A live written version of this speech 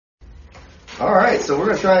All right, so we're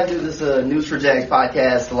going to try and do this News for Jags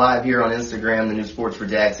podcast live here on Instagram, the New Sports for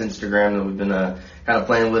Jags Instagram that we've been kind of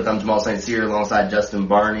playing with. I'm Jamal St. Cyr alongside Justin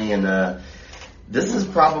Barney, and this has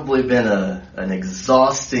probably been an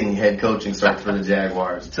exhausting head coaching search for the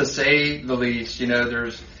Jaguars. To say the least.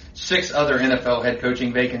 There's 6 other NFL head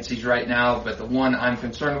coaching vacancies right now, but the one I'm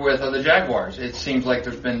concerned with are the Jaguars. It seems like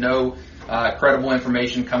there's been no credible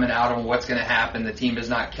information coming out on what's going to happen. The team has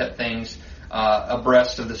not kept things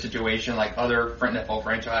abreast of the situation like other NFL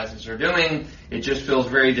franchises are doing. It just feels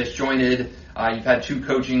very disjointed. You've had 2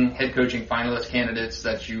 head coaching finalist candidates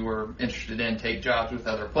that you were interested in take jobs with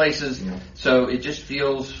other places. Yeah. So it just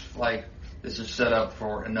feels like this is set up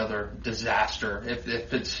for another disaster. If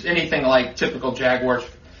it's anything like typical Jaguars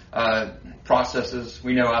processes,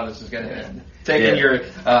 we know how this is going to end. Taking your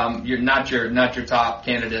not your top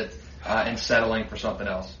candidate and settling for something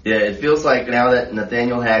else. Yeah, it feels like now that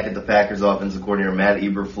Nathaniel Hackett, the Packers offensive coordinator, Matt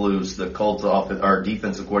Eberflus, the Colts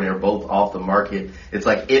defensive coordinator, both off the market, it's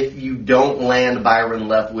like if you don't land Byron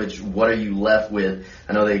Leftwich, what are you left with?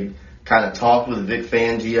 I know they kind of talked with Vic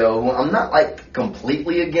Fangio. I'm not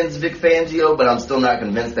completely against Vic Fangio, but I'm still not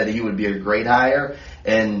convinced that he would be a great hire.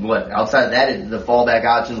 And outside of that, the fallback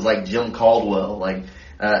options like Jim Caldwell,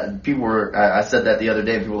 I said that the other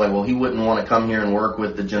day, and people were like, well, he wouldn't want to come here and work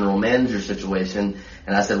with the general manager situation.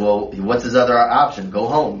 And I said, well, what's his other option? Go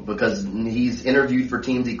home, because he's interviewed for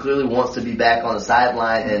teams. He clearly wants to be back on the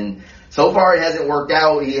sideline, and so far it hasn't worked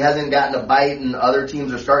out. He hasn't gotten a bite, and other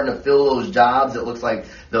teams are starting to fill those jobs. It looks like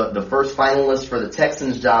the first finalist for the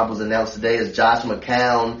Texans job was announced today as Josh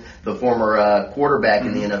McCown, the former quarterback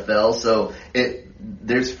in the NFL. So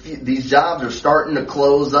these jobs are starting to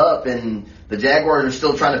close up, and the Jaguars are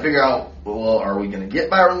still trying to figure out, well, are we going to get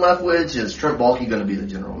Byron Leftwich? Is Trent Baalke going to be the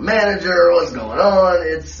general manager? What's going on?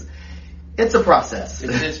 It's a process.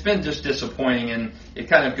 It's been just disappointing, and it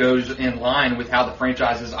kind of goes in line with how the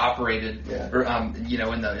franchise has operated,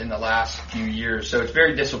 in the last few years. So it's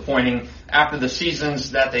very disappointing after the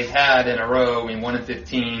seasons that they've had in a row.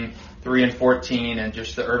 1-15, 3-14, and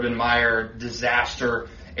just the Urban Meyer disaster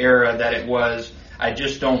era that it was. I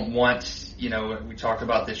just don't want, we talked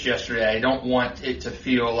about this yesterday. I don't want it to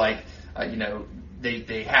feel like,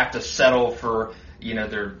 they have to settle for,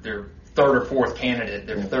 their third or fourth candidate,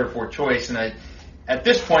 their third or fourth choice. And at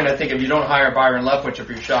this point, I think if you don't hire Byron Leftwich, if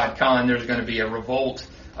you're Shad Khan, there's going to be a revolt.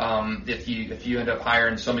 If you end up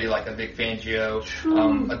hiring somebody like a Vic Fangio,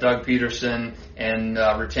 a Doug Peterson, and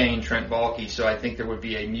retain Trent Baalke. So I think there would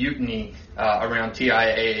be a mutiny around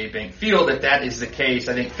TIAA Bank Field. If that is the case,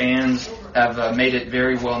 I think fans have made it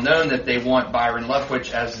very well known that they want Byron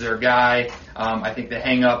Leftwich as their guy. I think the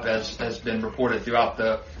hang-up, as has been reported throughout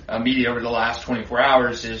the media over the last 24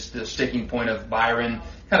 hours, is the sticking point of Byron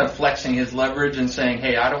kind of flexing his leverage and saying,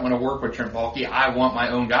 hey, I don't want to work with Trent Baalke. I want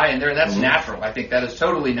my own guy in there. That's natural. I think that is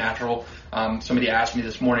totally natural. Somebody asked me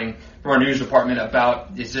this morning from our news department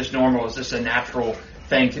about, is this normal? Is this a natural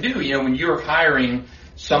thing to do? When you're hiring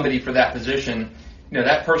somebody for that position,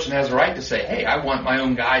 that person has a right to say, hey, I want my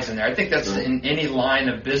own guys in there. I think that's in any line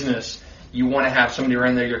of business. You want to have somebody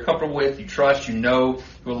around there you're comfortable with, you trust, who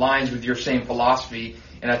aligns with your same philosophy.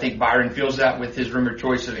 And I think Byron feels that with his rumored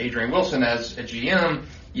choice of Adrian Wilson as a GM.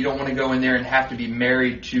 You don't want to go in there and have to be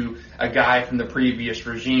married to a guy from the previous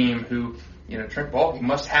regime who, Trent Baalke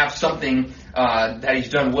must have something that he's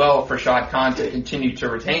done well for Shad Khan to continue to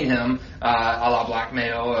retain him, a la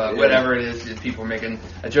blackmail, whatever it is that people are making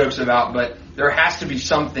jokes about. But there has to be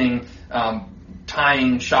something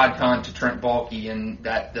tying Shad Khan to Trent Baalke and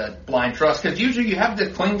that blind trust. Because usually you have the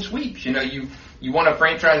clean sweeps. You want a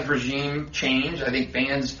franchise regime change. I think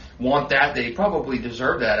fans want that. They probably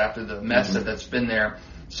deserve that after the mess that's been there.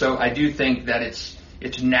 So I do think that it's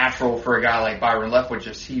natural for a guy like Byron Leftwich,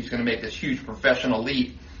 if he's going to make this huge professional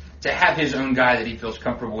leap, to have his own guy that he feels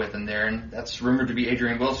comfortable with in there. And that's rumored to be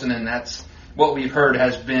Adrian Wilson, and that's what we've heard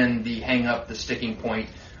has been the hang-up, the sticking point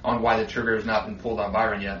on why the trigger has not been pulled on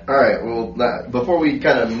Byron yet. All right, well, before we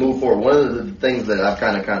kind of move forward, one of the things that I've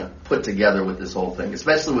kind of put together with this whole thing,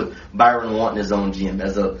 especially with Byron wanting his own GM,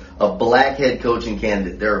 as a black head coaching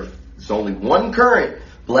candidate, there's only one current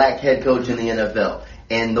black head coach in the NFL.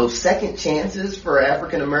 And those second chances for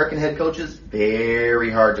African-American head coaches,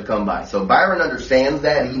 very hard to come by. So Byron understands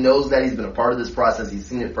that. He knows that. He's been a part of this process. He's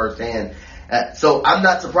seen it firsthand. So I'm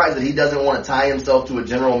not surprised that he doesn't want to tie himself to a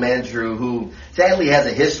general manager who sadly has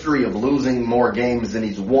a history of losing more games than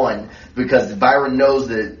he's won, because Byron knows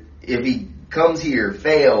that if he comes here,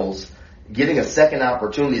 fails, getting a second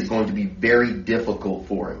opportunity is going to be very difficult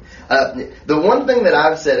for him. The one thing that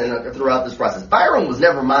I've said throughout this process, Byron was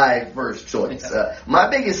never my first choice. My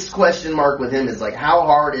biggest question mark with him is, like, how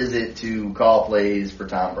hard is it to call plays for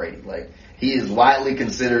Tom Brady? Like, he is widely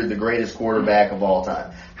considered the greatest quarterback of all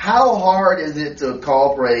time. How hard is it to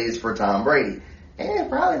call plays for Tom Brady?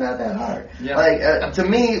 Probably not that hard. Yeah. Like, to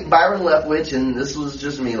me, Byron Leftwich, and this was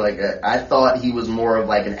just me, like, I thought he was more of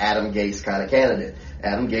like an Adam Gase kind of candidate.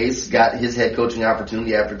 Adam Gase got his head coaching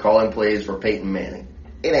opportunity after calling plays for Peyton Manning.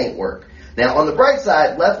 It ain't work. Now, on the bright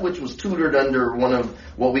side, Leftwich was tutored under one of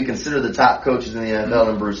what we consider the top coaches in the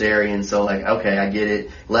NFL, in Bruce Arians. So, like, okay, I get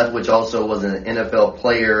it. Leftwich also was an NFL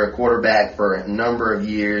player, a quarterback for a number of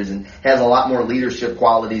years, and has a lot more leadership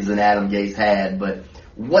qualities than Adam Gase had. But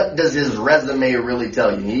what does his resume really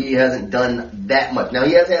tell you? He hasn't done that much. Now,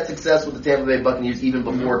 he has had success with the Tampa Bay Buccaneers even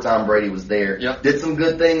before Tom Brady was there. Yep. Did some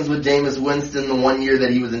good things with Jameis Winston the one year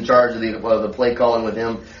that he was in charge of the play calling with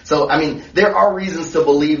him. So, I mean, there are reasons to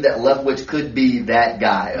believe that Leftwich could be that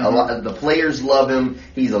guy. A lot of the players love him.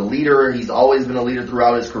 He's a leader. He's always been a leader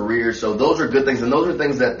throughout his career. So those are good things, and those are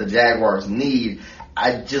things that the Jaguars need.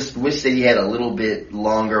 I just wish that he had a little bit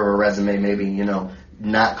longer of a resume, maybe,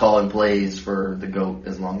 not calling plays for the GOAT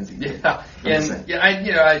as long as he did.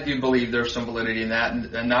 I do believe there's some validity in that. And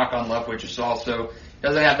a knock on Leftwich is also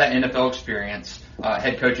doesn't have that NFL experience,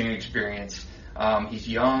 head coaching experience. He's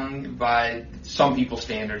young by some people's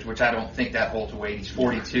standards, which I don't think that holds weight. He's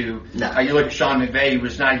 42. No. You look at Sean McVay, he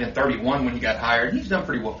was not even 31 when he got hired. He's done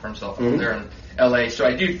pretty well for himself over there in LA. So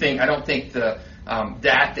I don't think the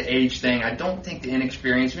age thing, I don't think the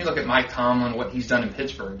inexperience. When you look at Mike Tomlin, what he's done in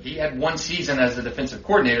Pittsburgh, he had one season as a defensive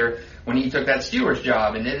coordinator when he took that Steelers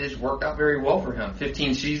job, and it has worked out very well for him.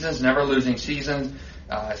 15 seasons, never losing seasons,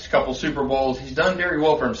 a couple Super Bowls. He's done very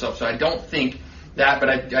well for himself, so I don't think that, but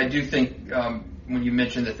I do think when you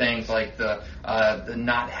mention the things like the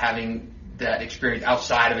not having that experience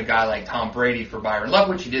outside of a guy like Tom Brady for Byron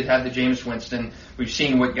Leftwich, he did have the Jameis Winston. We've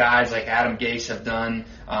seen what guys like Adam Gase have done,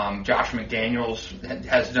 Josh McDaniels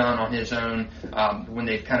has done on his own when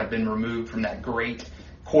they've kind of been removed from that great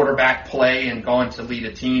quarterback play and gone to lead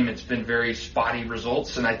a team. It's been very spotty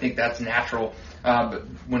results, and I think that's natural. But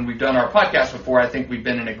when we've done our podcast before, I think we've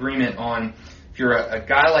been in agreement on, if you're a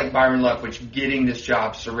guy like Byron Leftwich getting this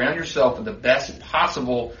job, surround yourself with the best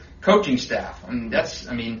possible coaching staff. When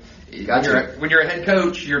you're a head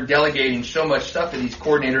coach, you're delegating so much stuff to these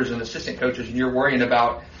coordinators and assistant coaches, and you're worrying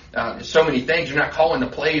about so many things. You're not calling the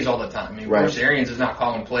plays all the time. Bruce Arians is not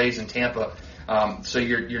calling plays in Tampa, so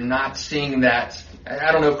you're not seeing that.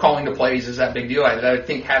 I don't know if calling the plays is that big deal. I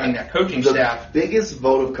think having that coaching staff. The biggest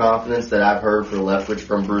vote of confidence that I've heard for Leftwich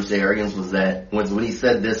from Bruce Arians was that when he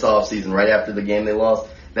said this offseason, right after the game they lost,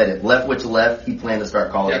 that if Leftwich left, he planned to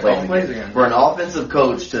start calling plays again. For an offensive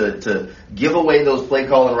coach to give away those play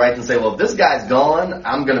calling rights and say, well, if this guy's gone,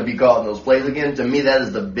 I'm going to be calling those plays again. To me, that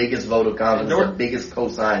is the biggest vote of confidence, the biggest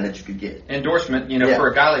cosign that you could get. Endorsement, for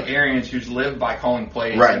a guy like Arians who's lived by calling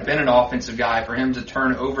plays and been an offensive guy, for him to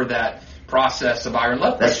turn over that process to Byron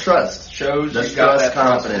Leftwich. That's trust. Shows that's you've got trust, that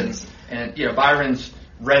confidence. And Byron's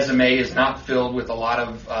resume is not filled with a lot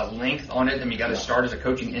of length on it. He got his start as a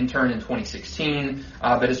coaching intern in 2016,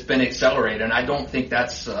 but it's been accelerated. And I don't think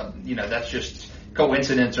that's that's just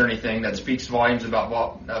coincidence or anything. That speaks volumes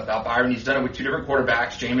about Byron. He's done it with two different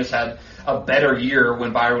quarterbacks. Jameis had a better year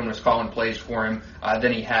when Byron was calling plays for him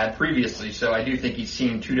than he had previously. So I do think he's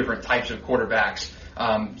seen two different types of quarterbacks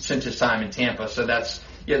since his time in Tampa. So that's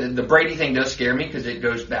the Brady thing does scare me because it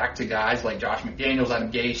goes back to guys like Josh McDaniels,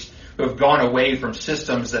 Adam Gase, who have gone away from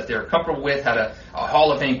systems that they're comfortable with, had a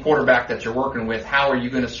Hall of Fame quarterback that you're working with. How are you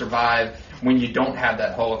going to survive when you don't have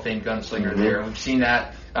that Hall of Fame gunslinger there? And we've seen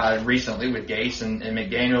that recently with Gase and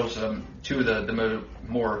McDaniels, two of the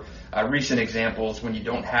more recent examples. When you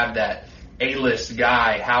don't have that A-list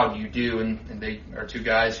guy, how do you do? And they are two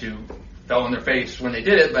guys who fell on their face when they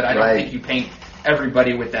did it, but I don't think you paint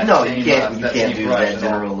everybody with that same you can't do that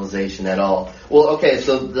generalization at all. Well, okay,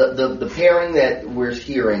 so the pairing that we're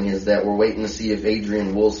hearing is that we're waiting to see if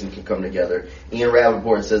Adrian Wilson can come together. Ian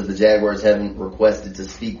Rappaport says the Jaguars haven't requested to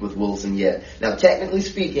speak with Wilson yet. Now, technically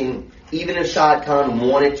speaking, even if Shad Khan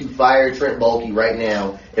wanted to fire Trent Baalke right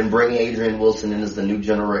now and bring Adrian Wilson in as the new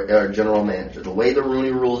general manager, the way the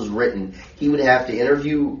Rooney Rule is written, he would have to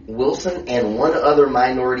interview Wilson and one other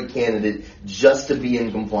minority candidate just to be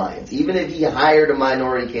in compliance. Even if he hired a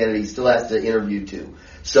minority candidate, he still has to interview two.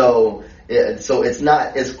 So it's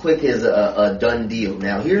not as quick as a done deal.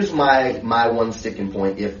 Now, here's my one sticking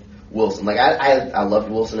point. If Wilson, I loved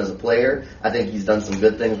Wilson as a player. I think he's done some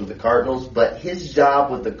good things with the Cardinals, but his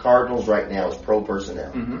job with the Cardinals right now is pro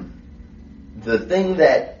personnel. The thing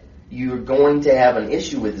that you're going to have an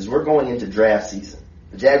issue with is we're going into draft season.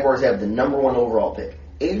 The Jaguars have the number 1 overall pick.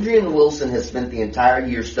 Adrian Wilson has spent the entire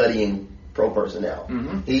year studying pro personnel.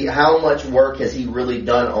 Mm-hmm. How much work has he really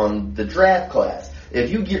done on the draft class?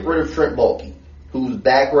 If you get rid of Trent Baalke, whose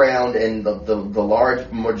background and the large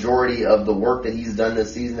majority of the work that he's done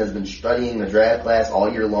this season has been studying the draft class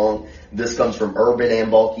all year long, this comes from Urban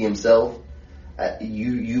and Baalke himself.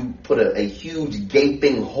 You put a huge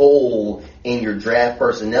gaping hole in your draft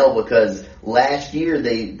personnel because last year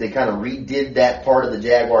they kind of redid that part of the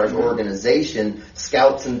Jaguars organization,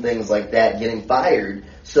 scouts and things like that getting fired.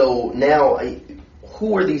 So now,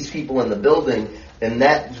 who are these people in the building? And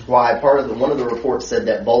that's why one of the reports said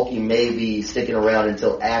that Baalke may be sticking around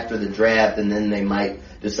until after the draft, and then they might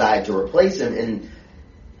decide to replace him. And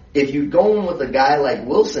if you're going with a guy like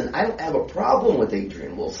Wilson, I don't have a problem with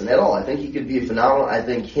Adrian Wilson at all. I think he could be phenomenal. I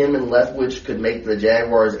think him and Leftwich could make the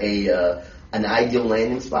Jaguars an ideal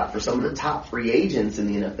landing spot for some of the top free agents in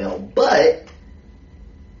the NFL. But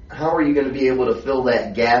how are you going to be able to fill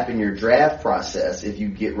that gap in your draft process if you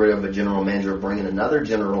get rid of a general manager or bring in another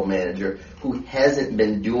general manager who hasn't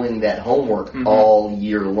been doing that homework all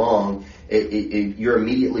year long? You're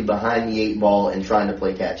immediately behind the 8 ball and trying to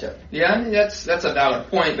play catch up. Yeah, I mean, that's a valid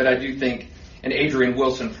point, but I do think an Adrian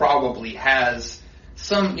Wilson probably has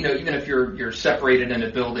some, even if you're separated in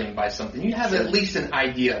a building by something, you have at least an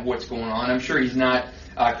idea of what's going on. I'm sure he's not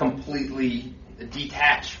completely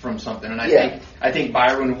detached from something, and I think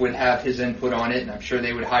Byron would have his input on it, and I'm sure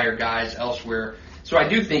they would hire guys elsewhere. So I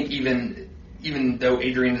do think even though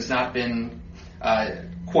Adrian has not been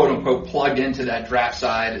quote unquote plugged into that draft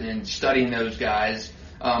side and studying those guys,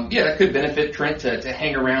 that could benefit Trent to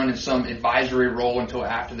hang around in some advisory role until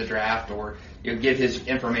after the draft, or give his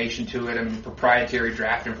information to it and proprietary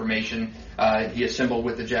draft information he assembled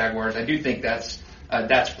with the Jaguars. I do think that's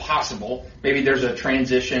possible. Maybe there's a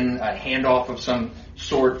transition, a handoff of some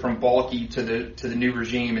sort from Baalke to the new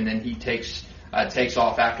regime, and then he takes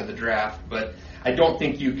off after the draft. But I don't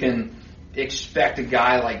think you can expect a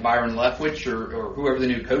guy like Byron Leftwich or whoever the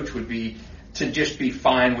new coach would be to just be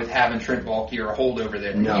fine with having Trent Baalke or a holdover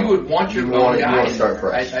there. No. You would want your own guy.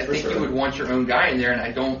 I think sure. You would want your own guy in there, and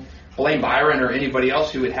I don't blame Byron or anybody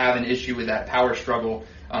else who would have an issue with that power struggle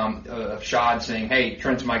of Shad saying, "Hey,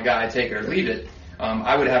 Trent's my guy, take it or leave it."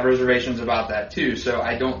 I would have reservations about that too. So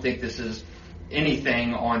I don't think this is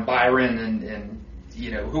anything on Byron and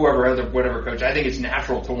whatever coach. I think it's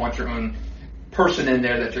natural to want your own person in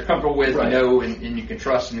there that you're comfortable with, right. And you can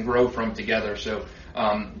trust and grow from together. So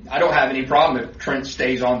I don't have any problem if Trent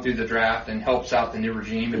stays on through the draft and helps out the new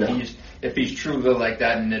regime if he's truly like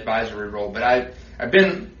that in an advisory role. But I've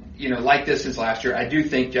been like this since last year. I do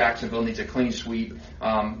think Jacksonville needs a clean sweep.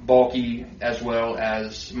 Baalke as well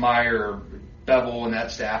as Meyer, Bevel, and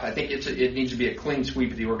that staff. I think it needs to be a clean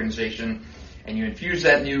sweep of the organization, and you infuse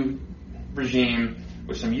that new regime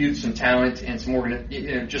with some youth, some talent, and some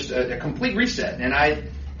just a complete reset. And I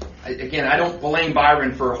don't blame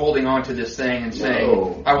Byron for holding on to this thing and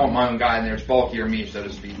saying, I want my own guy, and there's Baalke or me, so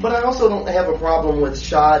to speak. But I also don't have a problem with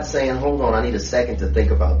Shad saying, hold on, I need a second to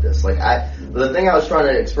think about this. The thing I was trying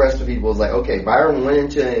to express to people was okay, Byron went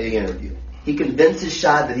into an interview. He convinces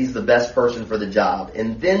Shad that he's the best person for the job,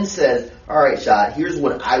 and then says, all right, Shad, here's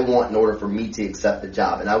what I want in order for me to accept the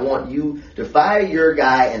job. And I want you to fire your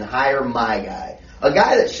guy and hire my guy. A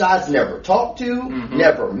guy that Shad's never talked to,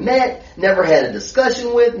 never met, never had a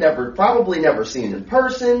discussion with, probably never seen in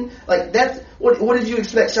person. That's what did you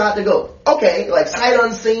expect Shad to go? Okay, sight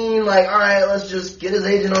unseen, all right, let's just get his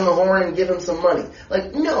agent on the horn and give him some money.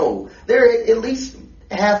 No, they're at least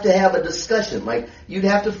have to have a discussion. You'd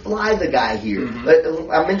have to fly the guy here.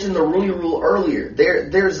 I mentioned the Rooney Rule earlier.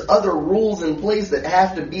 There's other rules in place that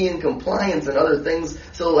have to be in compliance and other things.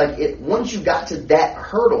 So once you got to that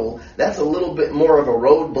hurdle, that's a little bit more of a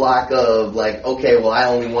roadblock of okay, well, I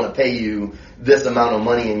only want to pay you this amount of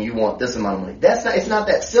money and you want this amount of money. It's not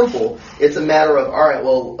that simple. It's a matter of, all right,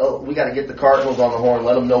 well, we got to get the Cardinals on the horn,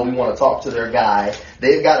 let them know we want to talk to their guy.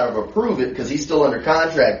 They've got to approve it because he's still under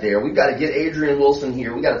contract there. We've got to get Adrian Wilson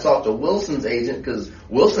here. We got to talk to Wilson's agent because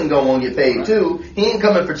Wilson gonna want to get paid too. He ain't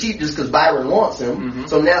coming for cheap just because Byron wants him.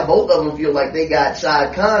 So now both of them feel like they got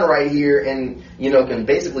Shad Khan right here and can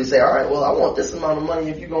basically say, all right, well, I want this amount of money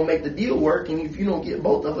if you're gonna make the deal work, and if you don't get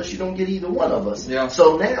both of us, you don't get either one of us. Yeah.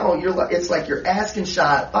 So now it's like you're asking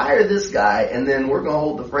Shad, fire this guy, and then we're gonna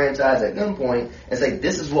hold the franchise at gunpoint and say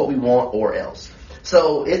this is what we want or else.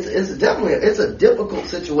 So it's definitely a difficult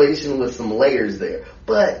situation with some layers there.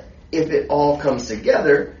 But if it all comes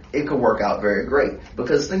together, it could work out very great.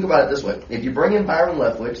 Because think about it this way. If you bring in Byron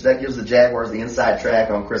Leftwich, that gives the Jaguars the inside track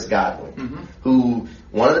on Chris Godwin, who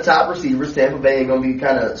one of the top receivers. Tampa Bay ain't going to be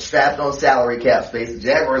kind of strapped on salary cap space. The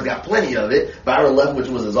Jaguars got plenty of it. Byron Leftwich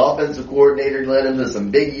was his offensive coordinator, led him to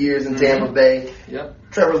some big years in Tampa Bay. Yep.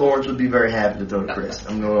 Trevor Lawrence would be very happy to throw to Chris.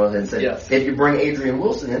 I'm going to go ahead and say, yes. If you bring Adrian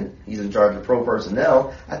Wilson in, he's in charge of pro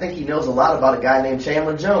personnel. I think he knows a lot about a guy named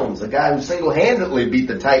Chandler Jones, a guy who single-handedly beat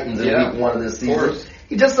the Titans in week 1 of this season.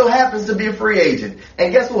 He just so happens to be a free agent.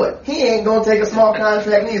 And guess what? He ain't going to take a small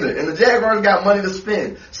contract neither. And the Jaguars got money to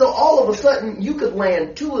spend. So all of a sudden, you could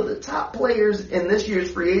land 2 of the top players in this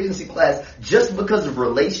year's free agency class just because of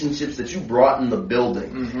relationships that you brought in the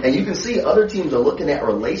building. Mm-hmm. And you can see other teams are looking at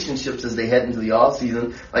relationships as they head into the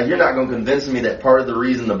offseason. Like, you're not going to convince me that part of the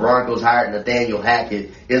reason the Broncos hired Nathaniel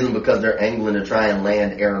Hackett isn't because they're angling to try and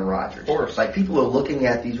land Aaron Rodgers. Of course. Like, people are looking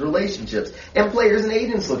at these relationships. And players and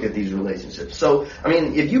agents look at these relationships. So, I mean,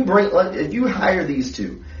 if you hire these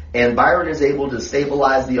 2, and Byron is able to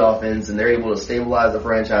stabilize the offense, and they're able to stabilize the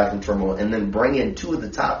franchise from turmoil, and then bring in 2 of the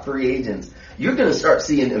top free agents, you're going to start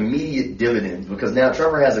seeing immediate dividends because now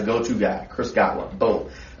Trevor has a go-to guy, Chris Godwin. Boom.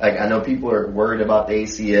 Like, I know people are worried about the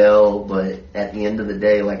ACL, but at the end of the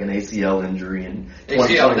day, like an ACL injury in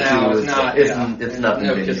 2022 it's nothing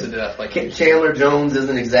no big. kiss of death. Like Chandler Jones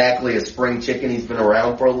isn't exactly a spring chicken. He's been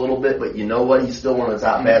around for a little bit, but you know what? He's still one of the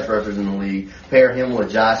top pass rushers in the league. Pair him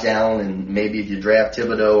with Josh Allen, and maybe if you draft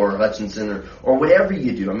Thibodeau or Hutchinson or whatever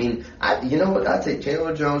you do. I mean, you know what? I take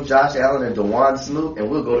Chandler Jones, Josh Allen, and DeJuan Smoot, and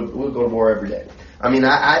we'll go to war every day. I mean,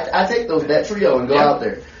 I take that trio and go out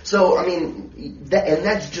there. So, I mean,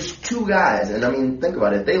 that's just 2 guys. And, I mean, think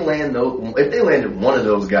about it. If they landed one of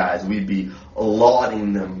those guys, we'd be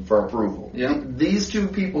lauding them for approval. Yeah. These 2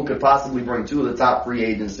 people could possibly bring 2 of the top free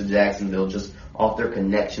agents to Jacksonville just off their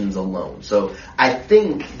connections alone. So, I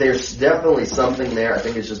think there's definitely something there. I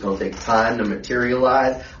think it's just going to take time to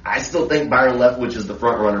materialize. I still think Byron Leftwich is the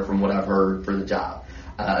front runner from what I've heard for the job.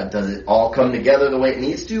 Does it all come together the way it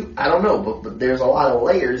needs to? I don't know, but there's a lot of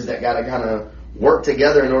layers that got to kind of work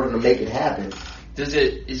together in order to make it happen. Is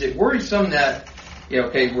it worrisome that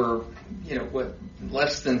we're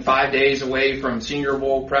less than 5 days away from Senior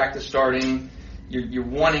Bowl practice starting? You're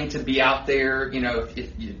wanting to be out there.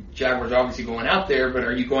 If Jaguars obviously going out there, but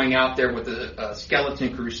are you going out there with a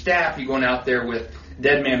skeleton crew staff? Are you going out there with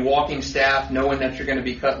dead man walking staff, knowing that you're going to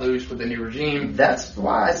be cut loose with the new regime? That's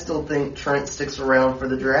why I still think Trent sticks around for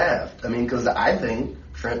the draft. I mean, because I think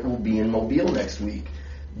Trent will be in Mobile next week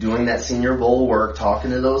doing that Senior Bowl work, talking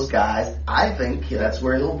to those guys. I think that's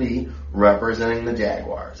where he'll be, representing the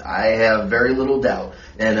Jaguars. I have very little doubt.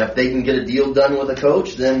 And if they can get a deal done with a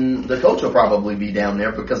coach, then the coach will probably be down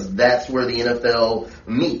there because that's where the NFL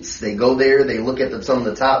meets. They go there, they look at some of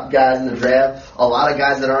the top guys in the draft. A lot of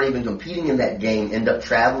guys that aren't even competing in that game end up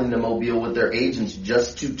traveling to Mobile with their agents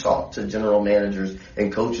just to talk to general managers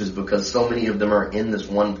and coaches because so many of them are in this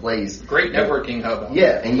one place. Great networking hub.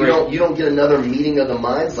 Yeah, and you don't get another meeting of the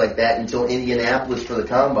minds like that until Indianapolis for the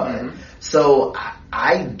Combine. Mm-hmm. So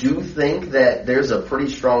I do think that there's a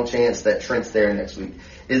pretty strong chance that Trent's there next week.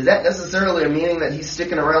 Is that necessarily a meaning that he's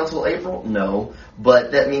sticking around till April? No,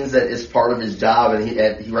 but that means that it's part of his job, and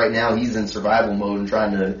he right now he's in survival mode and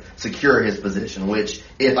trying to secure his position. Which,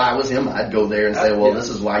 if I was him, I'd go there and say, "Well, this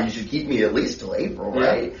is why you should keep me at least till April,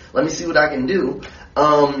 right? Let me see what I can do."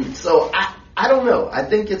 So I don't know. I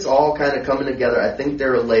think it's all kind of coming together. I think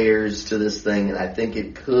there are layers to this thing, and I think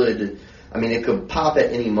it could pop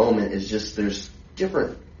at any moment. It's just there's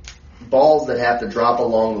different balls that have to drop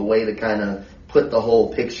along the way to kind of put the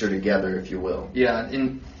whole picture together, if you will. Yeah,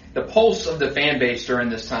 and the pulse of the fan base during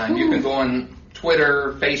this time, you can go on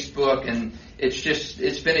Twitter, Facebook, and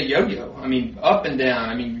it's been a yo-yo. I mean, up and down.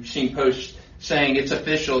 I mean, you've seen posts saying it's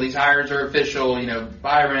official, these hires are official,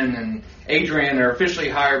 Byron and Adrian are officially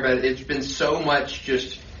hired, but it's been so much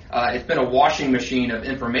it's been a washing machine of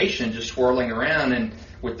information just swirling around, and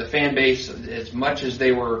with the fan base, as much as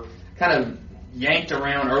they were kind of yanked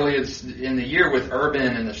around earlier in the year with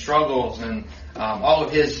Urban and the struggles and all of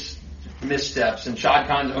his missteps, and Shad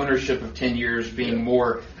Khan's ownership of 10 years being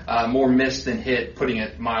more missed than hit, putting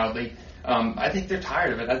it mildly. I think they're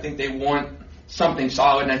tired of it. I think they want something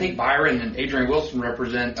solid, and I think Byron and Adrian Wilson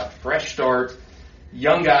represent a fresh start,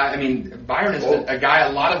 young guy. I mean, Byron is a guy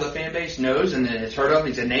a lot of the fan base knows and has heard of.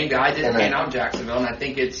 He's a name guy, didn't pan out in Jacksonville, and I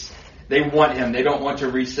think they want him. They don't want to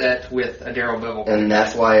reset with a Darrell Bevell. And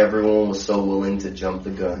that's why everyone was so willing to jump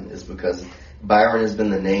the gun, is because Byron has been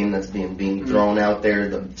the name that's being thrown out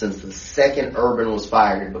there since the second Urban was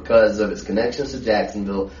fired, because of his connections to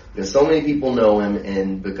Jacksonville, because so many people know him,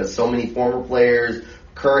 and because so many former players,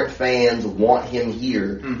 current fans want him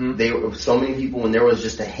here. Mm-hmm. So many people, when there was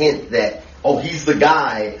just a hint that, oh, he's the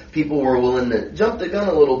guy, people were willing to jump the gun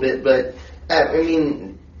a little bit. But, I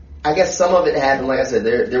mean, I guess some of it happened. Like I said,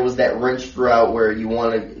 there was that wrench throughout where he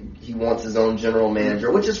wants his own general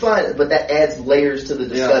manager, which is fine, but that adds layers to the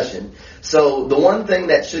discussion. Yeah. So the one thing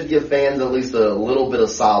that should give fans at least a little bit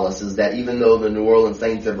of solace is that even though the New Orleans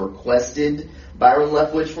Saints have requested Byron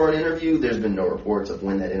Leftwich for an interview, there's been no reports of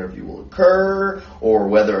when that interview will occur, or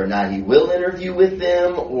whether or not he will interview with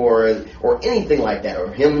them, or anything like that,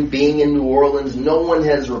 or him being in New Orleans. No one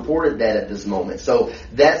has reported that at this moment. So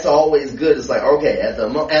that's always good. It's like, okay, at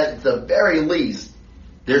the very least,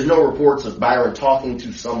 there's no reports of Byron talking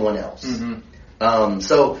to someone else. Mm-hmm.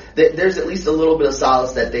 So there's at least a little bit of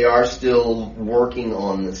solace that they are still working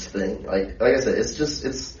on this thing. Like I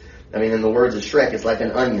said, I mean, in the words of Shrek, it's like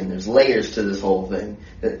an onion. There's layers to this whole thing.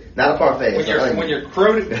 Not a parfait. When you're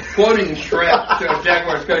quoting Shrek to a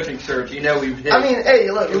Jaguars coaching search, you know we've hit. I mean, hey,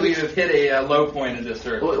 look, we've hit a low point in this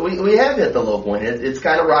search. We have hit the low point. It's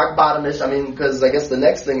kind of rock bottomish. I mean, because I guess the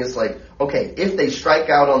next thing is like, okay, if they strike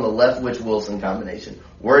out on the Leftwich-Wilson combination,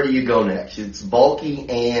 where do you go next? It's bulky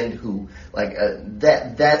and who? Like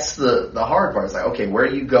that's the hard part. It's like, okay, where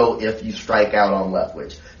do you go if you strike out on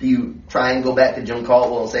Leftwich? Do you try and go back to Jim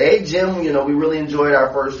Caldwell and say, hey Jim, we really enjoyed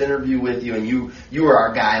our first interview with you, and you were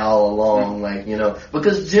our guy all along,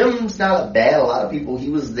 because Jim's not a lot of people. He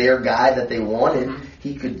was their guy that they wanted. Mm-hmm.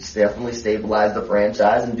 He could definitely stabilize the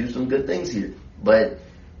franchise and do some good things here. But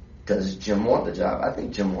does Jim want the job? I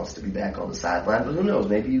think Jim wants to be back on the sideline, but who knows?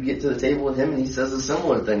 Maybe you get to the table with him and he says a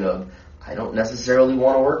similar thing of, I don't necessarily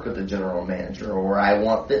want to work with the general manager, or I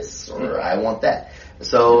want this, or I want that.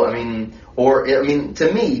 So, to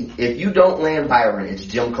me, if you don't land Byron, it's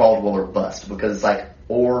Jim Caldwell or bust, because it's like,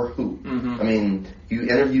 or who? Mm-hmm. You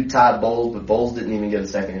interviewed Todd Bowles, but Bowles didn't even get a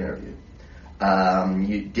second interview.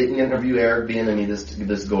 You didn't interview Eric Bieniemy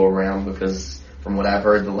this go around, because from what I've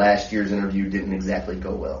heard, the last year's interview didn't exactly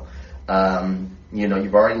go well.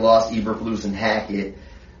 You've already lost Eberflus and Hackett.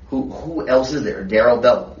 Who else is there? Darrell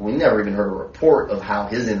Bell. We never even heard a report of how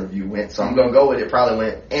his interview went, so I'm going to go with it. Probably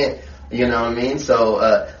went, You know what I mean?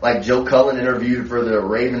 So, like Joe Cullen interviewed for the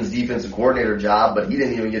Ravens defensive coordinator job, but he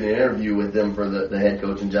didn't even get an interview with them for the head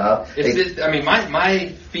coaching job. My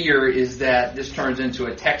fear is that this turns into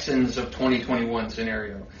a Texans of 2021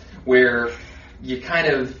 scenario, where you kind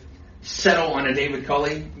of settle on a David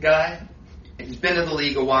Culley guy. He's been in the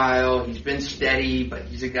league a while. He's been steady, but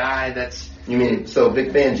he's a guy that's... You mean, so Vic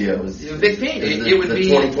Fangio is Vic Fangio. It would be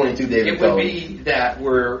 2022 David Culley. It would be that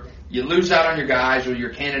where you lose out on your guys, or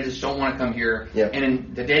your candidates don't want to come here. Yep. And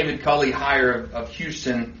in the David Culley hire of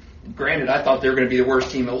Houston, granted, I thought they were going to be the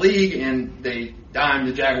worst team in the league, and they dimed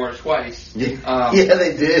the Jaguars twice. Yeah,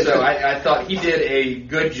 they did. So I thought he did a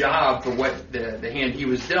good job for what the hand he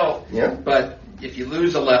was dealt. Yeah. But if you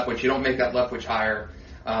lose a Leftwich, you don't make that Leftwich hire.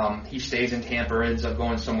 He stays in Tampa or ends up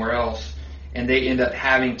going somewhere else, and they end up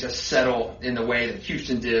having to settle in the way that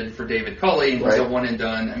Houston did for David Culley, and he's a one and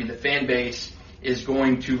done. I mean, the fan base is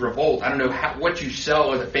going to revolt. I don't know what you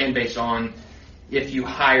sell the fan base on if you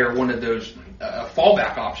hire one of those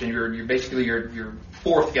fallback option. You're basically your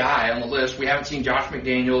fourth guy on the list. We haven't seen Josh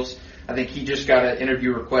McDaniels. I think he just got an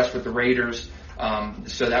interview request with the Raiders.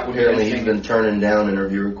 So that would apparently he's been turning down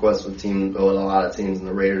interview requests with a lot of teams, and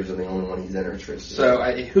the Raiders are the only one he's interested. So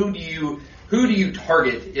who do you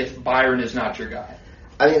target if Byron is not your guy?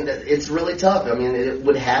 I mean, it's really tough. I mean, it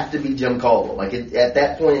would have to be Jim Caldwell. Like at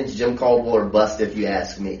that point, it's Jim Caldwell or bust, if you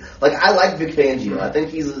ask me. Like, I like Vic Fangio. I think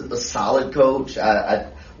he's a solid coach.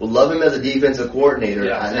 I would love him as a defensive coordinator.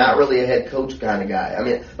 Yeah, not really a head coach kind of guy. I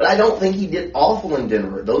mean, but I don't think he did awful in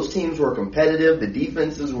Denver. Those teams were competitive. The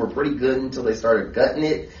defenses were pretty good until they started gutting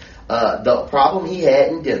it. The problem he had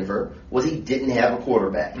in Denver was he didn't have a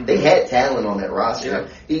quarterback. Mm-hmm. They had talent on that roster. Yeah.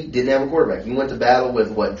 He didn't have a quarterback. He went to battle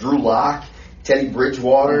with Drew Lock, Teddy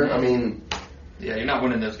Bridgewater. Mm-hmm. I mean, yeah, you're not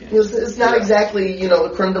winning those games. It's not exactly,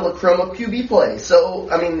 the creme de la creme of QB play. So,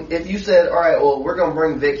 I mean, if you said, all right, well, we're going to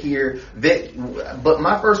bring Vic here, but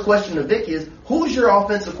my first question to Vic is, who's your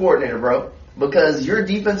offensive coordinator, bro? Because your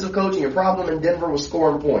defensive coach and your problem in Denver was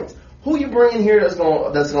scoring points. Who you bringing here that's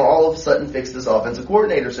going to all of a sudden fix this offensive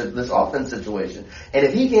coordinator, this offense situation? And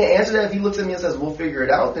if he can't answer that, if he looks at me and says, we'll figure it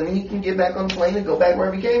out, then he can get back on the plane and go back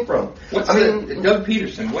wherever he came from. Doug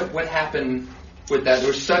Peterson, what happened with that? There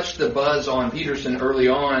was such the buzz on Peterson early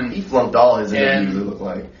on. He flunked all his interviews, it looked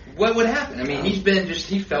like. What would happen? I mean,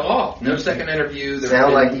 he fell off. No second interview.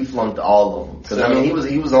 Sound like he flunked all of them. Because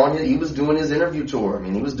he was doing his interview tour. I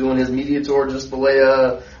mean, he was doing his media tour just the way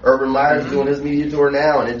Urban Meyer's doing his media tour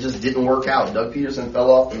now, and it just didn't work out. Doug Peterson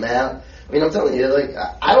fell off the map. I mean, I'm telling you,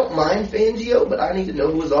 I don't mind Fangio, but I need to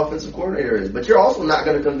know who his offensive coordinator is. But you're also not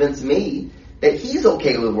going to convince me that he's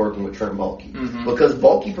okay with working with Trent Baalke. Because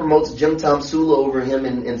Baalke promotes Jim Tomsula over him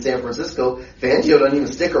in San Francisco. Fangio doesn't even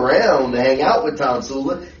stick around to hang out with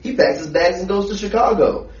Tomsula. He packs his bags and goes to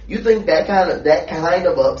Chicago. You think that kind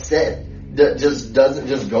of upset that just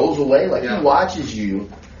goes away? Like, he watches you.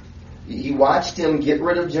 He watched him get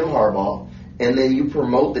rid of Jim Harbaugh, and then you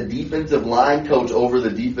promote the defensive line coach over the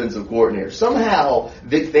defensive coordinator. Somehow,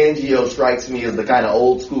 Vic Fangio strikes me as the kind of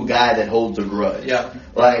old school guy that holds a grudge. Yeah.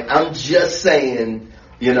 Like, I'm just saying,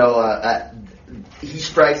 he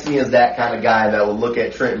strikes me as that kind of guy that will look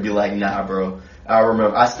at Trent and be like, nah, bro,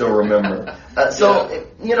 I still remember.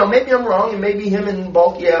 Maybe I'm wrong, and maybe him and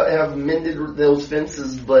Baalke have mended those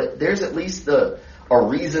fences, but there's at least a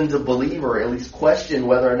reason to believe, or at least question,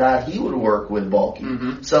 whether or not he would work with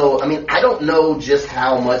Baalke. So, I mean, I don't know just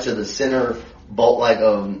how much of the center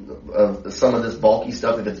of some of this Baalke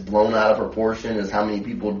stuff, if it's blown out of proportion, is how many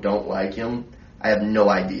people don't like him. I have no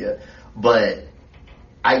idea. But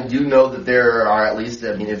I do know that there are at least,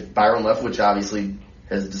 if Byron Leftwich obviously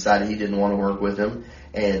has decided he didn't want to work with him,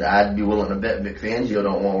 and I'd be willing to bet Vic Fangio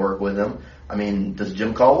don't want to work with him. I mean, does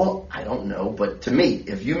Jim Caldwell? I don't know. But to me,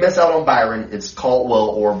 if you miss out on Byron, it's Caldwell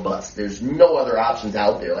or bust. There's no other options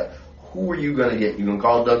out there. Like, who are you going to get? You can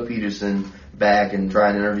call Doug Peterson back and try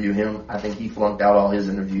and interview him. I think he flunked out all his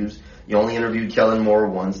interviews. You only interviewed Kellen Moore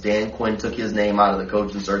once. Dan Quinn took his name out of the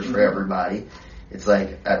coaching search for everybody. It's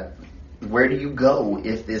like, where do you go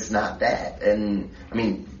if it's not that? And, I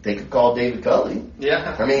mean, they could call David Culley.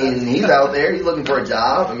 Yeah. I mean, he's out there. He's looking for a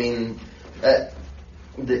job. I mean,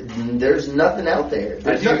 there's nothing out there.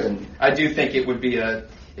 I do think it would be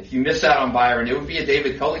if you miss out on Byron, it would be a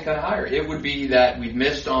David Culley kind of hire. It would be that we've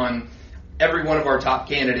missed on every one of our top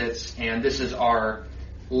candidates, and this is our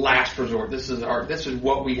last resort. This is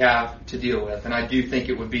what we have to deal with. And I do think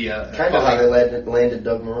it would be kind of how they landed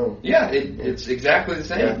Doug Marrone. Yeah, it's exactly the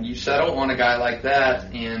same. Yeah. You settle on a guy like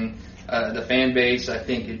that, and the fan base, I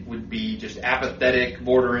think it would be just apathetic,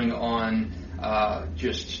 bordering on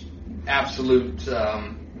just absolute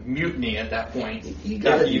mutiny at that point. You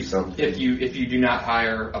gotta do something. If you do not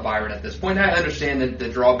hire a Byron at this point. And I understand the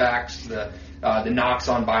drawbacks, the knocks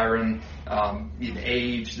on Byron, the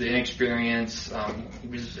age, the inexperience.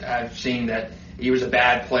 I've seen that he was a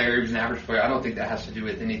bad player. He was an average player. I don't think that has to do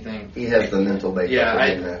with anything. He has the mental makeup.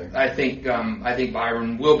 Yeah, I think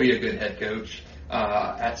Byron will be a good head coach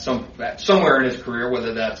at somewhere in his career,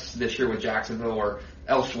 whether that's this year with Jacksonville or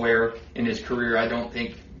elsewhere in his career. I don't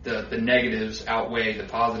think the negatives outweigh the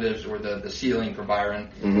positives or the ceiling for Byron.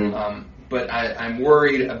 But I'm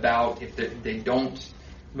worried about if they don't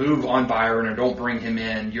move on Byron or don't bring him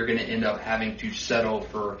in, you're going to end up having to settle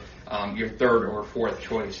for your third or fourth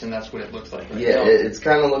choice, and that's what it looks like right now. It's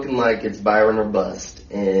kind of looking like it's Byron or bust,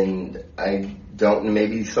 and I don't.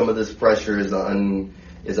 Maybe some of this pressure is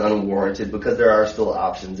unwarranted because there are still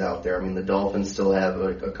options out there. I mean, the Dolphins still have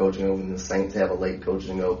a coaching opening. The Saints have a late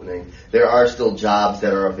coaching opening. There are still jobs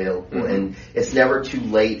that are available, and it's never too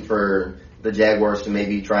late for the Jaguars to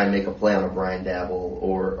maybe try and make a play on a Brian Dabble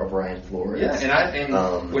or a Brian Flores. Yeah,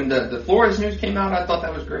 and when the Flores news came out, I thought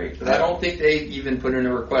that was great. But I don't think they even put in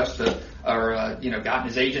a request gotten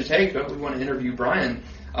his agents, hey, we want to interview Brian.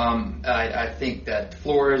 I think that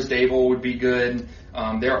Flores, Dable would be good.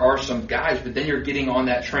 There are some guys, but then you're getting on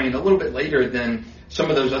that train a little bit later than some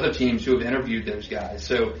of those other teams who have interviewed those guys.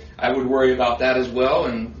 So I would worry about that as well,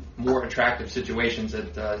 and more attractive situations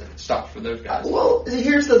that stop for those guys. Well,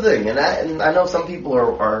 here's the thing, and I know some people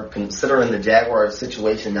are considering the Jaguars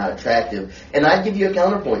situation not attractive, and I'd give you a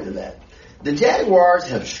counterpoint to that. The Jaguars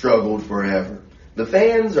have struggled forever. The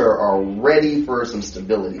fans are ready for some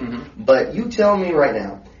stability. But you tell me right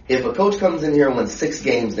now, if a coach comes in here and wins 6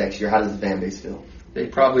 games next year, how does the fan base feel? They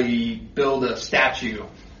probably build a statue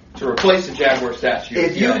to replace the Jaguar statue.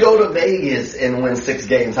 If you go to Vegas and win 6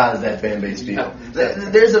 games, how does that fan base feel?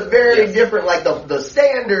 There's a very different, like the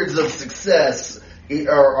standards of success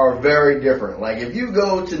are very different. Like if you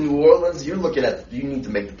go to New Orleans, you're looking at, you need to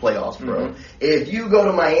make the playoffs, bro. If you go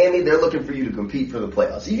to Miami, they're looking for you to compete for the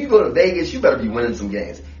playoffs. If you go to Vegas, you better be winning some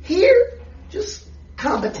games. Here, just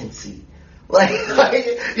competency.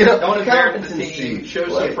 Don't embarrass the team. Show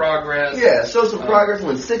some progress. Yeah, show some progress.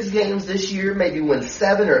 Win 6 games this year. Maybe win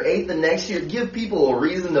 7 or 8 the next year. Give people a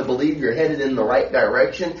reason to believe you're headed in the right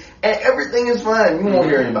direction, and everything is fine. You won't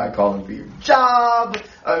hear anybody calling for your job.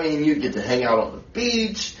 I mean, you get to hang out on the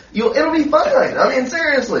beach. It'll be fine. I mean,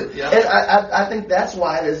 seriously. Yeah. And I think that's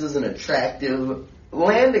why this is an attractive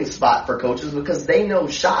landing spot for coaches, because they know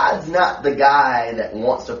Shad's not the guy that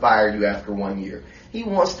wants to fire you after 1 year. He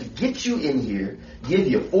wants to get you in here, give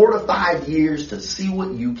you 4 to 5 years to see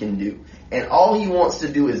what you can do. And all he wants to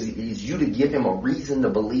do is you to give him a reason to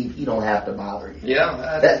believe he don't have to bother you.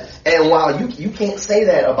 Yeah. And while you can't say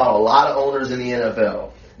that about a lot of owners in the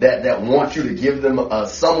NFL, that want you to give them a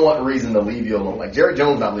somewhat reason to leave you alone. Like Jerry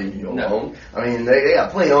Jones not leaving you alone. No. I mean, they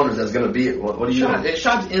got plenty of owners that's going to be it. What do you do?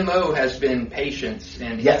 Shad's MO has been patience,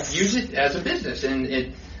 and use it as a business. And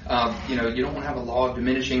it, you don't want to have a law of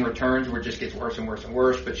diminishing returns where it just gets worse and worse and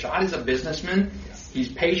worse. But Shad is a businessman. He's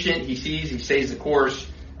patient. He sees. He stays the course.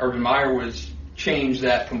 Urban Meyer was changed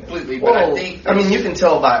that completely. But I mean, you can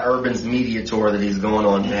tell by Urban's media tour that he's going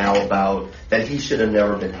on now about that he should have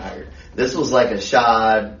never been hired. This was like a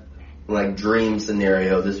Shad dream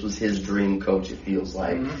scenario. This was his dream coach, it feels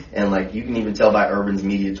like. Mm-hmm. And you can even tell by Urban's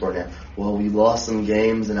media tour now. Well, we lost some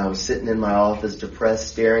games and I was sitting in my office depressed,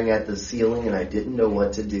 staring at the ceiling, and I didn't know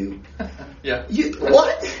what to do. Yeah.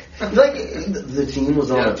 What? The team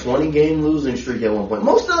was on a 20-game losing streak at one point.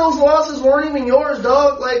 Most of those losses weren't even yours,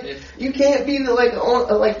 dog. You can't be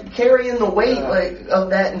carrying the weight of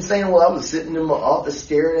that and saying, well, I was sitting in my office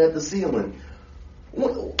staring at the ceiling.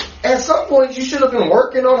 At some point, you should have been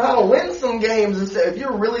working on how to win some games. Instead, if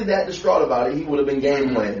you're really that distraught about it, he would have been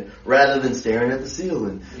game planning rather than staring at the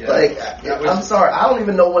ceiling. Yeah. I'm sorry, I don't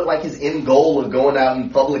even know what his end goal of going out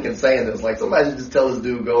in public and saying this. Somebody should just tell this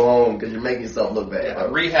dude go home because you're making yourself look bad. Yeah, a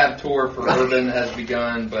rehab tour for Urban has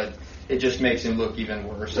begun, but it just makes him look even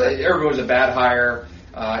worse. Urban was a bad hire.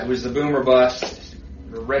 It was the boomer bust.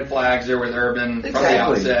 Red flags there with Urban from the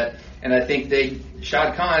outset, and I think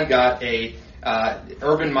Shad Khan got a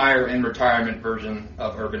Urban Meyer in retirement version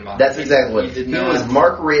of Urban Meyer. That's exactly what he was.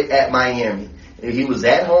 Mark Ritt at Miami. He was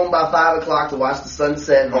at home by 5 o'clock to watch the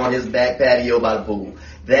sunset on his back patio by the pool.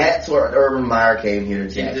 That's where Urban Meyer came here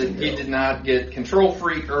to Jacksonville. He did not get control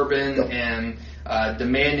freak Urban and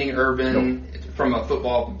demanding Urban from a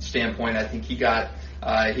football standpoint. I think he got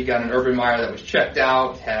an Urban Meyer that was checked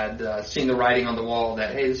out, had seen the writing on the wall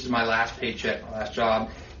that, hey, this is my last paycheck, my last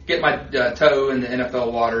job. Get my toe in the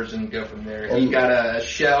NFL waters and go from there. He got a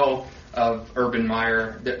shell of Urban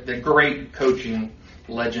Meyer, the great coaching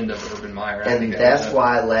legend of Urban Meyer. And that's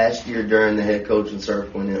why last year during the head coaching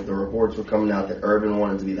search, when the reports were coming out that Urban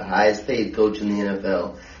wanted to be the highest paid coach in the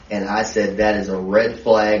NFL, and I said that is a red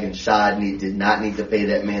flag, and Shad did not need to pay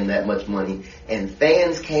that man that much money. And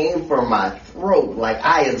fans came for my throat like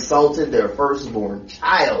I insulted their firstborn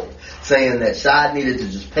child, saying that Shad needed to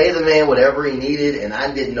just pay the man whatever he needed, and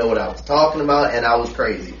I didn't know what I was talking about, and I was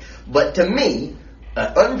crazy. But to me,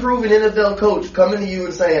 an unproven NFL coach coming to you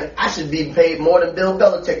and saying, I should be paid more than Bill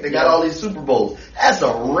Belichick that got all these Super Bowls, that's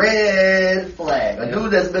a red flag. A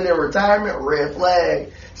dude that's been in retirement, red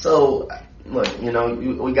flag. So, look,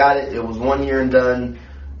 we got it. It was 1 year and done.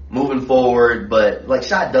 Moving forward, but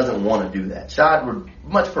Shad doesn't want to do that. Shad would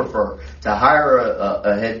much prefer to hire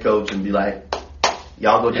a head coach and be like,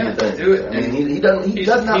 y'all go do your thing. Do it. I mean, he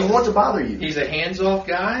does not want to bother you. He's a hands-off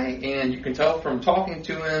guy, and you can tell from talking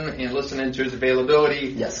to him and listening to his availability.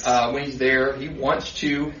 Yes. When he's there, he wants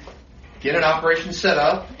to get an operation set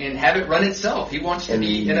up and have it run itself. He wants to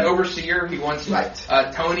be an overseer. He wants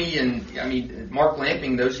Tony and Mark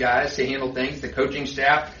Lamping, those guys, to handle things. The coaching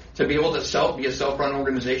staff to be able to be a self-run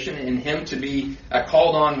organization, and him to be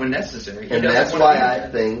called on when necessary. And that's why I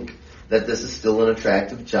think that this is still an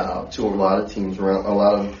attractive job to a lot of teams around, a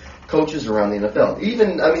lot of coaches around the NFL.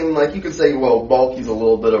 Even, you could say, well, Balky's a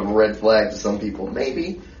little bit of a red flag to some people,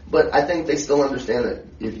 maybe, but I think they still understand that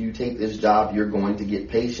if you take this job, you're going to get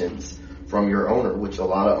patience from your owner, which a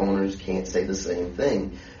lot of owners can't say the same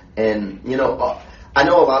thing. And, I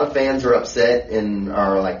know a lot of fans are upset and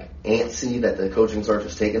are antsy that the coaching search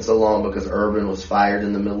was taking so long because Urban was fired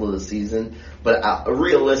in the middle of the season. But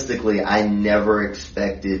realistically, I never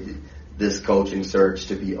expected this coaching search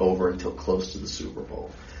to be over until close to the Super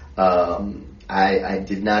Bowl. I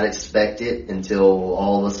did not expect it until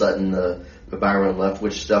all of a sudden the Byron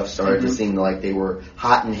Leftwich stuff started to seem like they were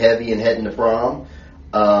hot and heavy and heading to prom.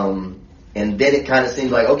 And then it kind of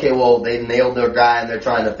seemed like, okay, well, they nailed their guy and they're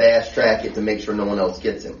trying to fast track it to make sure no one else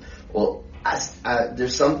gets him. Well,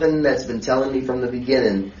 there's something that's been telling me from the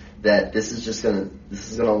beginning that this is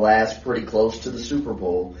gonna last pretty close to the Super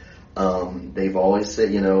Bowl. They've always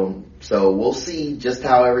said, so we'll see just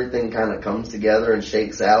how everything kind of comes together and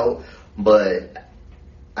shakes out. But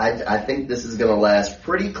I think this is gonna last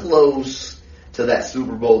pretty close to that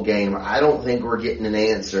Super Bowl game. I don't think we're getting an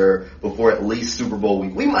answer before at least Super Bowl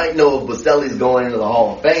week. We might know if Bastelli's going into the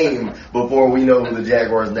Hall of Fame before we know who the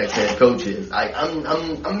Jaguars' next head coach is.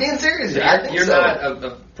 I'm being serious. You're not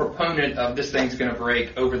a proponent of this thing's going to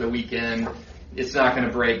break over the weekend. it's not going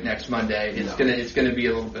to break next Monday. It's going to be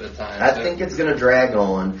a little bit of time. I think it's going to drag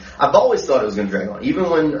on. I've always thought it was going to drag on. Even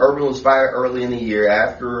when Urban was fired early in the year,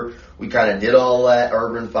 after we kind of did all that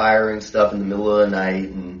Urban firing stuff in the middle of the night,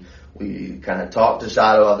 and we kind of talked to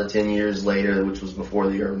Shad about the 10 years later, which was before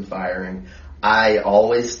the Urban firing, I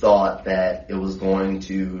always thought that it was going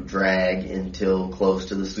to drag until close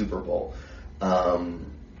to the Super Bowl.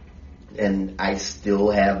 And I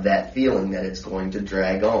still have that feeling that it's going to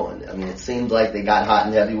drag on. I mean, it seems like they got hot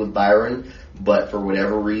and heavy with Byron, but for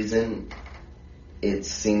whatever reason, it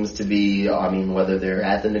seems to be, I mean, whether they're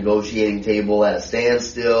at the negotiating table at a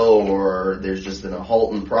standstill, or there's just been a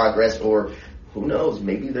halt in progress, or who knows,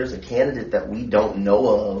 maybe there's a candidate that we don't know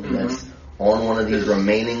of that's on one of these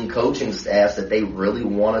remaining coaching staffs that they really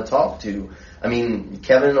want to talk to. I mean,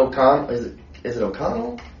 Kevin O'Connell, is it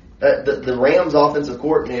O'Connell? The Rams offensive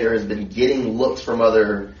coordinator has been getting looks from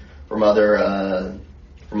other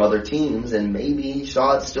teams, and maybe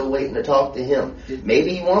Shad's still waiting to talk to him.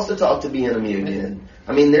 Maybe he wants to talk to Bieniemy again.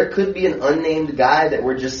 I mean, there could be an unnamed guy that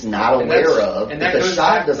we're just not aware of, because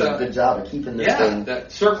Shad does a good job of keeping this thing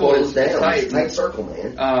that circle closed down. Tight. It's a tight circle,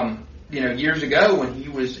 man. Years ago when he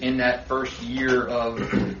was in that first year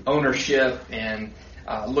of ownership and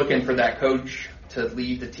looking for that coach to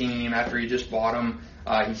lead the team after he just bought him,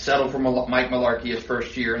 he settled for Mike Mularkey his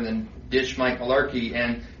first year and then ditched Mike Mularkey.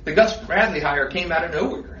 And the Gus Bradley hire came out of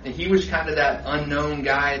nowhere. And he was kind of that unknown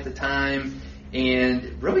guy at the time, and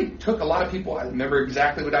it really took a lot of people. I remember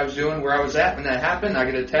exactly what I was doing, where I was at when that happened. I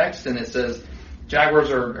get a text and it says, Jaguars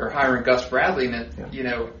are hiring Gus Bradley.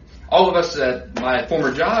 And all of us at my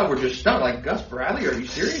former job were just stunned, like, Gus Bradley, are you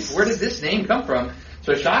serious? Where did this name come from?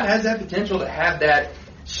 So Shad has that potential to have that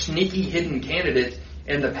sneaky hidden candidate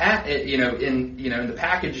in the in the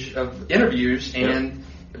package of interviews and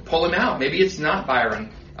pull him out. Maybe it's not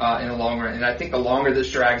Byron in the long run. And I think the longer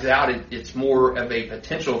this drags out, it's more of a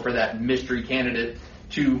potential for that mystery candidate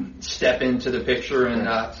to step into the picture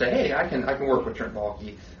and say, hey, I can work with Trent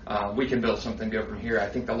Baalke. We can build something good from here. I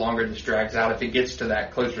think the longer this drags out, if it gets to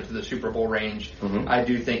that closer to the Super Bowl range, I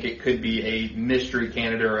do think it could be a mystery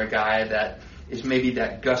candidate or a guy that is maybe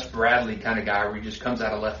that Gus Bradley kind of guy where he just comes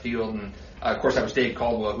out of left field. And of course, that was Dave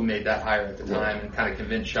Caldwell who made that hire at the time and kind of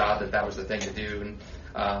convinced Shad that was the thing to do, and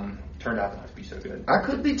turned out not to be so good. I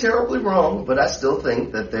could be terribly wrong, but I still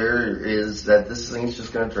think that this thing's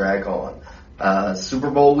just going to drag on. Super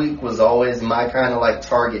Bowl week was always my kind of like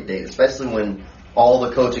target date, especially when all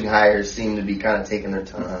the coaching hires seem to be kind of taking their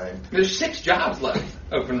time. There's 6 jobs left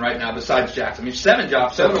open right now besides Jackson. I mean, 7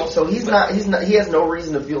 jobs total. So he has no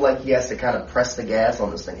reason to feel like he has to kind of press the gas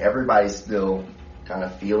on this thing. Everybody's still kind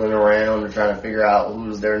of feeling around and trying to figure out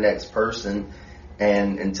who's their next person.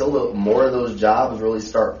 And until more of those jobs really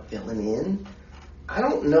start filling in, I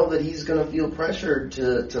don't know that he's going to feel pressured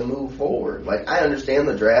to move forward. Like, I understand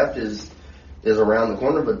the draft is around the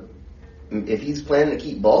corner, but if he's planning to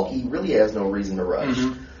keep Baalke, he really has no reason to rush.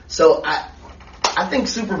 So I think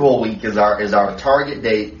Super Bowl week is our target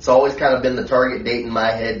date. It's always kind of been the target date in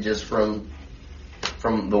my head, just from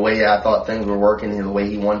the way I thought things were working and the way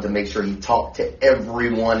he wanted to make sure he talked to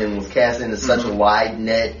everyone and was casting into such a wide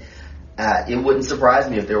net. It wouldn't surprise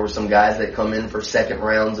me if there were some guys that come in for second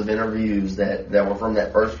rounds of interviews that were from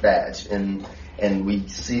that first batch, and we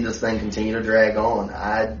see this thing continue to drag on.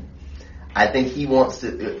 I think he wants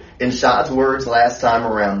to, in Shad's words last time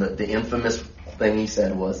around, the infamous thing he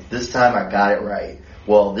said was, this time I got it right.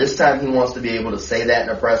 Well, this time he wants to be able to say that in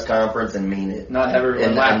a press conference and mean it. Not have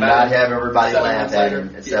everyone not have everybody laugh at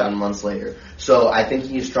him 7 months later. So I think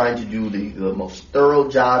he's trying to do the most thorough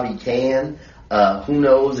job he can. Who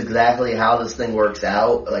knows exactly how this thing works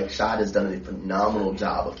out. Like, Shad has done a phenomenal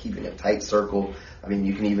job of keeping a tight circle. I mean,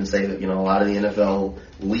 you can even say that, a lot of the NFL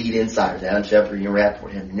lead insiders, Adam Schefter and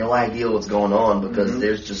Rappaport, have no idea what's going on because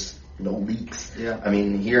there's just no leaks. I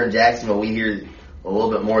mean, here in Jacksonville, we hear a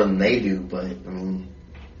little bit more than they do, but, I mean,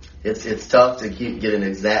 it's tough to get an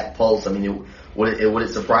exact pulse. I mean, would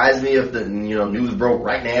it surprise me if the news broke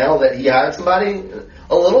right now that he hired somebody?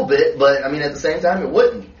 A little bit, but, I mean, at the same time, it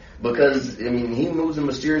wouldn't. Because, I mean, he moves in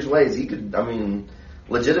mysterious ways. He could,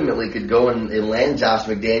 legitimately could go and land Josh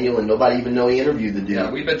McDaniel and nobody even know he interviewed the dude.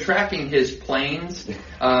 Yeah, we've been tracking his planes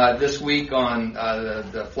this week on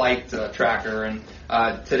the flight tracker, and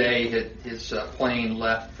today his plane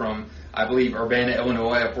left from, I believe, Urbana,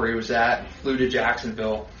 Illinois, up where he was at, flew to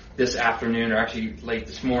Jacksonville this afternoon, or actually late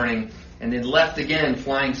this morning, and then left again,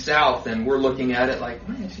 flying south, and we're looking at it like,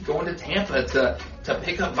 man, is he going to Tampa to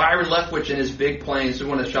pick up Byron Leftwich in his big plane? This is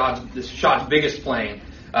one of Shad's biggest plane.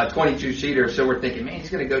 22-seater. So we're thinking, man, he's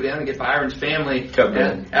going to go down and get Byron's family.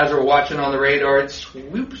 And as we're watching on the radar, it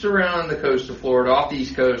swoops around the coast of Florida, off the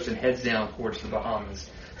East Coast, and heads down towards the Bahamas.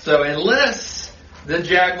 So unless the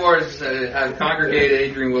Jaguars had congregated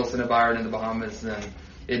Adrian Wilson and Byron in the Bahamas, then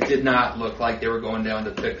it did not look like they were going down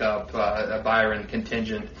to pick up a Byron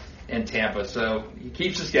contingent in Tampa. So he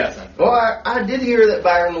keeps us guessing. Well, I did hear that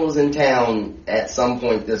Byron was in town at some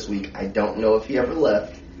point this week. I don't know if he ever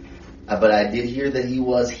left, but I did hear that he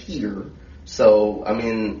was here. So, I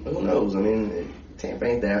mean, who knows? I mean, Tampa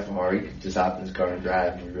ain't that far. He could just hop in his car and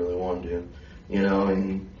drive if he really wanted to. You know, I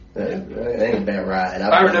mean, it ain't a bad ride.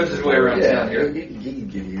 Byron knows his way around town here. He can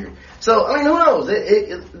get here. So, I mean, who knows?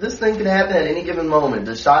 This thing could happen at any given moment.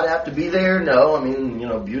 Does Shad have to be there? No. I mean, you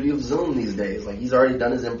know, beauty of Zoom these days. Like, he's already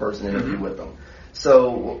done his in-person interview with them.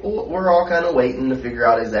 So, we're all kind of waiting to figure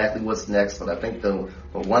out exactly what's next. But I think the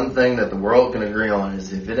one thing that the world can agree on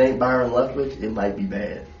is if it ain't Byron Leftwich, it might be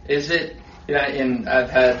bad. Is it? Yeah, and I've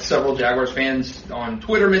had several Jaguars fans on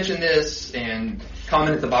Twitter mention this and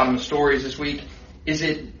comment at the bottom of stories this week. Is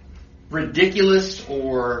it ridiculous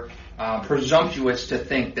or presumptuous to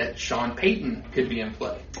think that Sean Payton could be in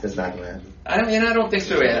play? It's not going to happen. I don't think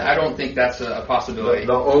so, Ed. I don't think that's a possibility.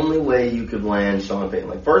 The only way you could land Sean Payton,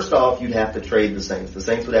 like, first off, you'd have to trade the Saints. The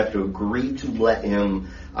Saints would have to agree to let him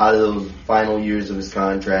out of those final years of his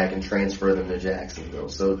contract and transfer them to Jacksonville.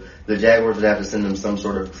 So the Jaguars would have to send them some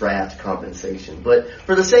sort of draft compensation. But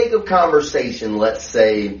for the sake of conversation, let's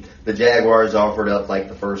say the Jaguars offered up like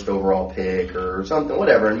the first overall pick or something,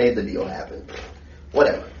 whatever, and made the deal happen.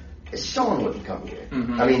 Whatever. Sean wouldn't come here.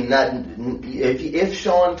 I mean, if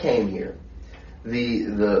Sean came here,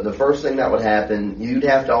 the first thing that would happen, you'd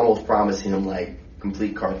have to almost promise him like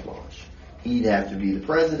complete carte blanche. He'd have to be the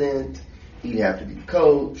president. He'd have to be the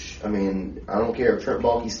coach. I mean, I don't care if Trent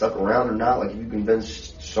Baalke stuck around or not. Like, if you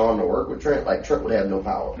convince Sean to work with Trent, like, Trent would have no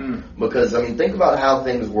power. Because, I mean, think about how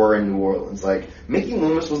things were in New Orleans. Like, Mickey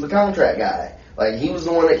Loomis was the contract guy. Like, he was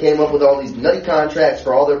the one that came up with all these nutty contracts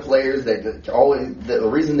for all their players that always, the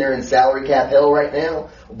reason they're in salary cap hell right now,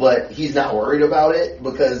 but he's not worried about it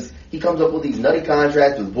because he comes up with these nutty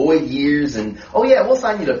contracts with void years and, oh yeah, we'll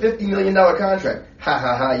sign you to a $50 million contract. Ha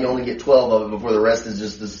ha ha, you only get 12 of it before the rest is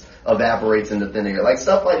just this evaporates into thin air. Like,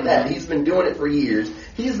 stuff like that. He's been doing it for years.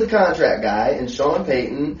 He's the contract guy, and Sean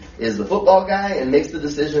Payton is the football guy and makes the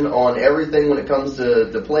decision on everything when it comes to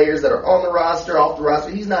the players that are on the roster, off the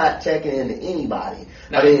roster. He's not checking into anybody.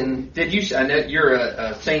 Now, I know you're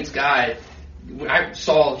a Saints guy. When I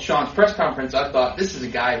saw Sean's press conference, I thought, this is a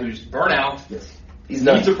guy who's burnt out. Yes. He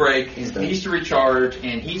needs a break. He needs to recharge,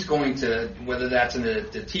 and he's going to, whether that's in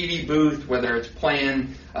the TV booth, whether it's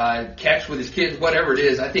playing catch with his kids, whatever it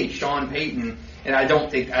is. I think Sean Payton, and I don't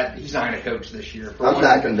think he's not going to coach this year. I'm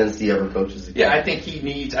not convinced he ever coaches again. Yeah, I think he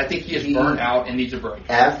is burnt out and needs a break.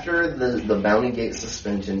 After the Bounty Gate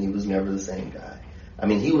suspension, he was never the same guy. I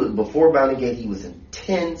mean, before Bounty Gate, he was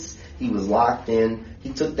intense. He was locked in. He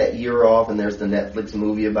took that year off, and there's the Netflix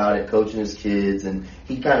movie about it, coaching his kids, and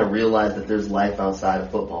he kind of realized that there's life outside of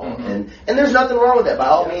football. And there's nothing wrong with that. By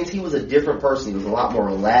all means, he was a different person. He was a lot more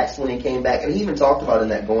relaxed when he came back. And he even talked about in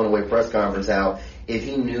that going away press conference how if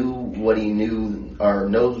he knew what he knew or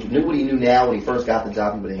knew what he knew now when he first got the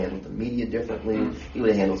job, he would have handled the media differently. He would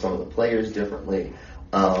have handled some of the players differently.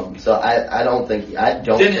 So I don't think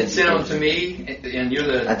didn't sound to me, and you're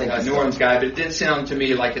the New Orleans guy, but it did sound to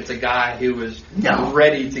me like it's a guy who was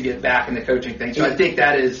ready to get back in the coaching thing. So I think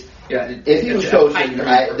that is, if he was coaching,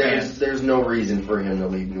 there's no reason for him to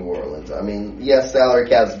leave New Orleans. I mean, yes, salary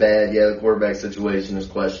cap's bad. Yeah, the quarterback situation is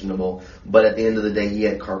questionable. But at the end of the day, he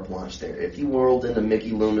had carte blanche there. If he whirled into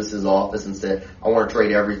Mickey Loomis's office and said, I want to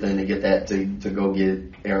trade everything to get that to go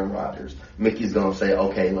get Aaron Rodgers, Mickey's going to say,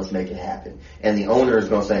 okay, let's make it happen. And the owner is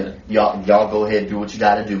going to say, y'all go ahead, do what you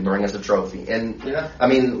got to do, bring us a trophy. And, I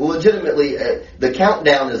mean, legitimately, the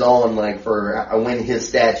countdown is on, like, for when his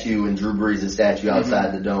statue and Drew Brees' statue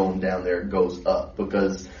outside the dome down there goes up,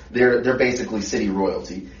 because they're basically city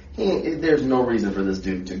royalty. There's no reason for this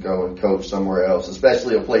dude to go and coach somewhere else,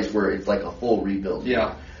 especially a place where it's like a full rebuild.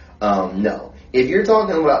 No. If you're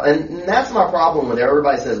talking about, and that's my problem with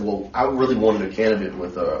everybody says, well, I really wanted a candidate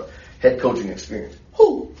with a head coaching experience.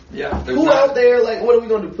 Who? Who out there, like, what are we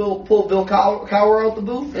going to do, pull Bill Cowher out the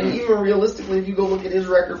booth? And even realistically, if you go look at his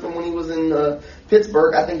record from when he was in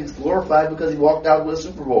Pittsburgh, I think it's glorified because he walked out with a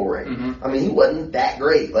Super Bowl ring. I mean, he wasn't that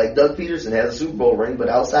great. Like, Doug Peterson has a Super Bowl ring, but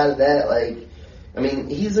outside of that, like, I mean,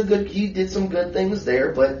 he did some good things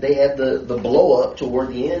there, but they had the blow up toward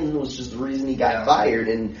the end was just the reason he got fired,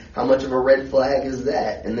 and how much of a red flag is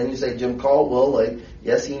that? And then you say Jim Caldwell, like,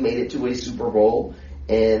 yes, he made it to a Super Bowl,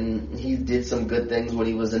 and he did some good things when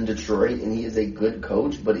he was in Detroit, and he is a good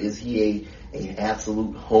coach, but is he a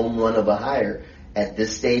absolute home run of a hire? At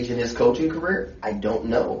this stage in his coaching career, I don't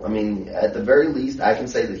know. I mean, at the very least, I can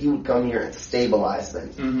say that he would come here and stabilize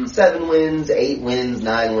things. Mm-hmm. 7 wins, 8 wins,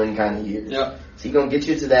 9 win kind of years. Yep. So he's going to get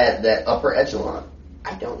you to that upper echelon.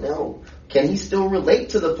 I don't know. Can he still relate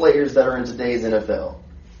to the players that are in today's NFL?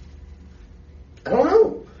 I don't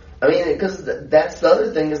know. I mean, because that's the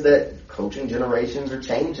other thing is that coaching generations are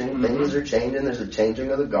changing. Mm-hmm. Things are changing. There's a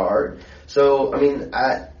changing of the guard. So, I mean,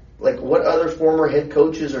 what other former head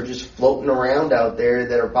coaches are just floating around out there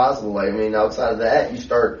that are possible? Like, I mean, outside of that, you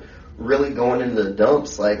start really going into the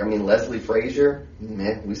dumps. Like, I mean, Leslie Frazier,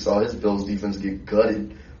 man, we saw his Bills defense get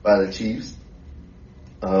gutted by the Chiefs.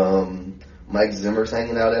 Mike Zimmer's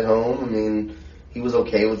hanging out at home. I mean, he was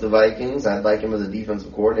okay with the Vikings. I'd like him as a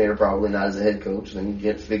defensive coordinator, probably not as a head coach. Then you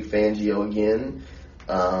get Vic Fangio again.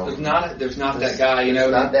 There's not that guy, you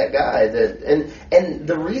know. There's not that guy and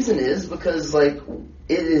the reason is because like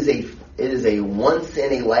it is a once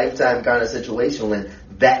in a lifetime kind of situation when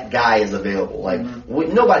that guy is available. Like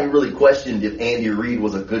nobody really questioned if Andy Reid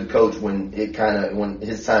was a good coach when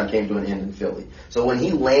his time came to an end in Philly. So when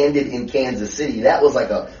he landed in Kansas City, that was like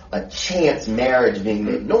a chance marriage being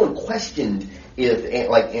made. No one questioned if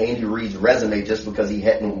like Andy Reid's resume just because he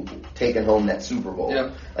hadn't taken home that Super Bowl.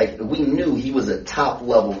 Yep. Like we knew he was a top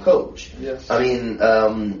level coach. Yes. I mean,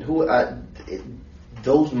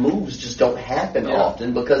 those moves just don't happen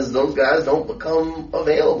often because those guys don't become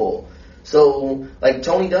available. So, like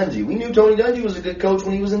Tony Dungy, we knew Tony Dungy was a good coach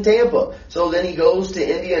when he was in Tampa. So then he goes to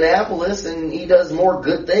Indianapolis and he does more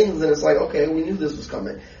good things, and it's like, okay, we knew this was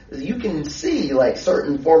coming. You can see, like,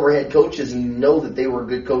 certain former head coaches, and you know that they were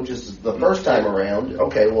good coaches the first time around.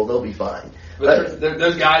 Okay, well, they'll be fine. But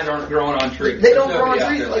those guys aren't growing on trees. They don't grow on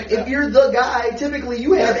trees. Like if you're the guy, typically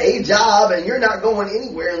you have a job and you're not going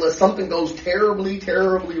anywhere unless something goes terribly,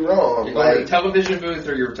 terribly wrong. You're going to a television booth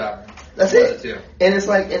or you're retiring. That's it. And it's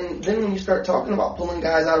like, and then when you start talking about pulling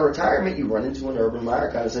guys out of retirement, you run into an Urban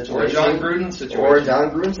Meyer kind of situation. Or a John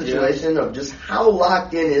Gruden situation. Of just how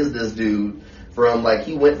locked in is this dude from, like,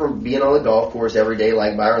 he went from being on the golf course every day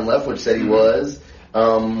like Byron Leftwich said he was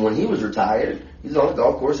when he was retired. He's on the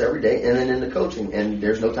golf course every day and then into coaching. And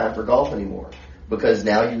there's no time for golf anymore because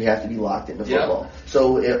now you have to be locked into football. Yeah.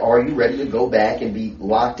 So are you ready to go back and be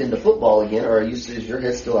locked into football again, or is your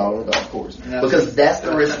head still out on the golf course? Because that's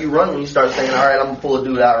the risk you run when you start saying, all right, I'm going to pull a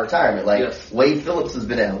dude out of retirement. Like Wade Phillips has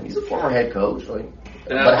been out. He's a former head coach. Like,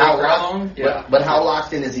 but how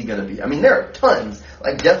locked in is he going to be? I mean, there are tons.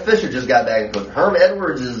 Like Jeff Fisher just got back and coaching. Herm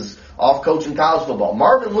Edwards is off coaching college football.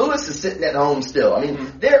 Marvin Lewis is sitting at home still. I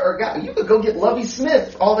mean, there are guys. You could go get Lovie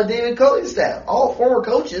Smith, all the David Culley staff, all former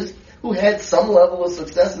coaches who had some level of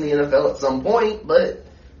success in the NFL at some point, but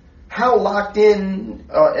how locked in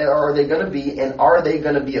are they going to be, and are they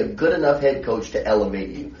going to be a good enough head coach to elevate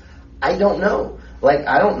you? I don't know. Like,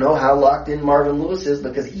 I don't know how locked in Marvin Lewis is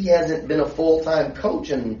because he hasn't been a full-time coach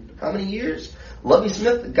in how many years? Lovie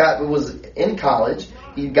Smith was in college.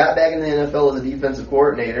 He got back in the NFL as a defensive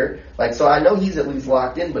coordinator. Like, so I know he's at least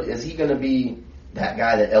locked in, but is he going to be that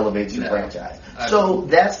guy that elevates your franchise? So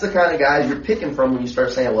that's the kind of guys you're picking from when you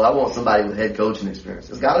start saying, well, I want somebody with head coaching experience.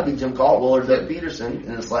 It's got to be Jim Caldwell or Doug Peterson,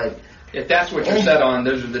 and it's like, if that's what you're set on,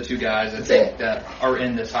 those are the two guys I think that are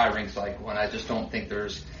in this hiring cycle. And I just don't think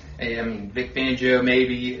there's Vic Fangio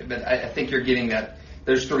maybe, but I think you're getting that.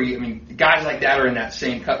 There's three. I mean, guys like that are in that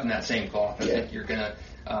same cup, in that same cloth. I think you're gonna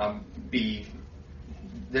be.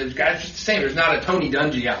 Those guys are just the same. There's not a Tony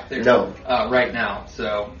Dungy out there right now.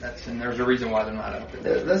 So there's a reason why they're not out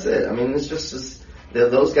there. That's it. I mean, it's just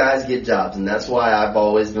those guys get jobs, and that's why I've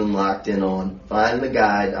always been locked in on find the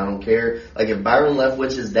guy. I don't care. Like if Byron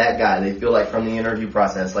Leftwich is that guy, they feel like from the interview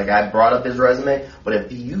process. Like I brought up his resume, but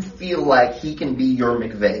if you feel like he can be your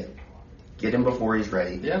McVay, get him before he's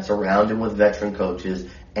ready. Yeah. Surround him with veteran coaches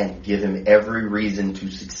and give him every reason to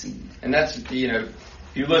succeed. And that's, if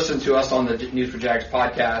you listen to us on the News for Jags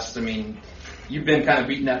podcast, I mean, you've been kind of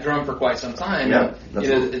beating that drum for quite some time. Yeah,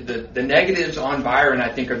 the negatives on Byron,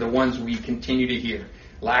 I think, are the ones we continue to hear.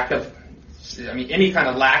 Any kind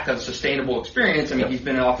of lack of sustainable experience. I mean, he's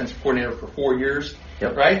been an offensive coordinator for 4 years,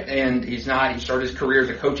 right? And he started his career as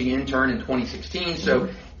a coaching intern in 2016, so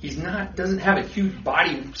doesn't have a huge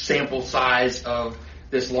body sample size of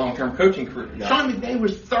this long-term coaching career. No. Sean McVay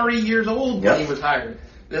was 30 years old when he was hired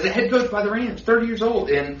as a head coach by the Rams, 30 years old.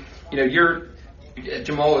 And,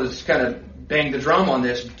 Jamal has kind of banged the drum on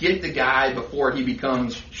this. Get the guy before he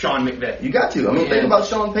becomes Sean McVay. You got to. I mean, think about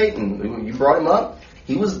Sean Payton. You brought him up.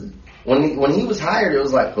 He was, when he was hired, it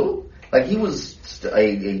was like, who? like he was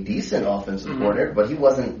a decent offensive coordinator, but he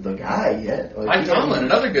wasn't the guy yet. Like, Mike Tomlin,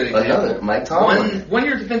 another good example. Mike Tomlin. One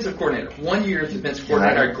year defensive coordinator. 1 year defensive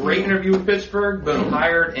coordinator. Had a great interview with Pittsburgh, boom,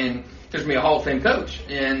 hired, and there's me a Hall of Fame coach.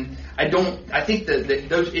 And I think that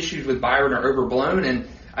those issues with Byron are overblown, and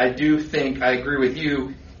I do think, I agree with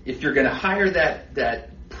you, if you're going to hire that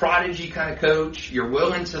prodigy kind of coach, you're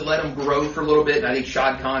willing to let him grow for a little bit, and I think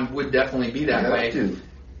Shad Khan would definitely be that way.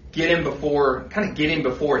 Get him before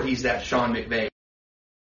he's that Sean McVay.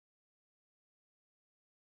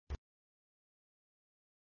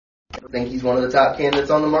 I think he's one of the top candidates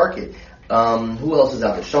on the market. Who else is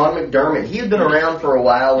out there? Sean McDermott. He had been around for a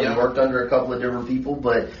while and worked under a couple of different people,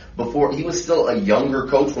 but before he was still a younger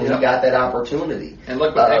coach when he got that opportunity. And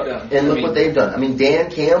look what they've done. And what they've done. I mean,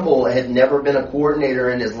 Dan Campbell had never been a coordinator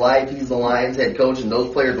in his life. He's the Lions head coach, and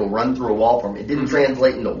those players will run through a wall for him. It didn't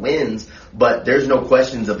translate into wins, but there's no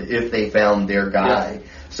questions of if they found their guy. Yeah.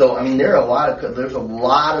 So, I mean, there's a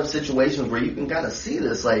lot of situations where you can kind of see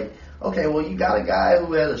this, like, okay, well, you got a guy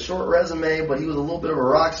who had a short resume, but he was a little bit of a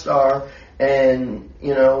rock star, and,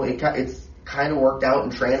 you know, it's kind of worked out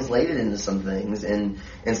and translated into some things. And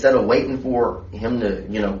instead of waiting for him to,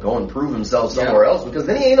 you know, go and prove himself somewhere else, because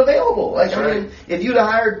then he ain't available. Like, I mean, if you'd have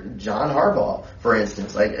hired John Harbaugh, for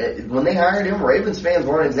instance, like, when they hired him, Ravens fans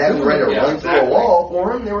weren't exactly ready to run through a wall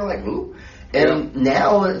for him. They were like, who? And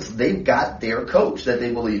now they've got their coach that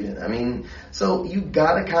they believe in. I mean, so you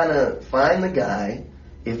got to kind of find the guy.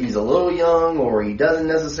 If he's a little young or he doesn't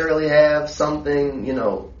necessarily have something, you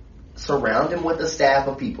know, surround him with a staff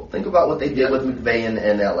of people. Think about what they did with McVay in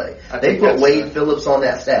L.A. They put Wade Phillips on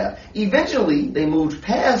that staff. Eventually, they moved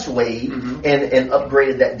past Wade and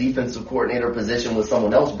upgraded that defensive coordinator position with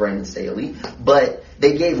someone else, Brandon Staley. But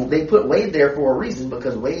they put Wade there for a reason,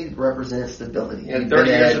 because Wade represents stability. He's been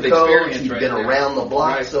a head coach. He's been around the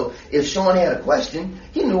block. Right. So if Sean had a question,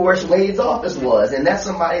 he knew where Wade's office was. And that's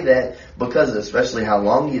somebody that, because of especially how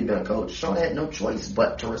long he had been a coach, Sean had no choice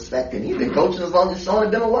but to respect him. He'd been coaching as long as Sean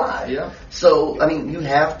had been alive. Yeah. So, I mean, you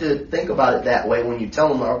have to think about it that way when you tell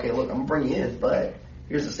them, okay, look, I'm going to bring you in, but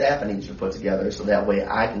here's the staff I need you to put together, so that way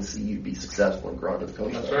I can see you be successful and grow as a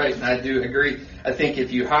coach. That's right, and I do agree. I think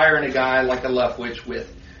if you hire in a guy like a Leftwich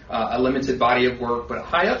with a limited body of work but a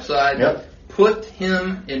high upside, put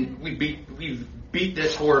him in. We've beat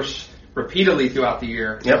this horse repeatedly throughout the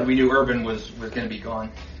year. We knew Urban was going to be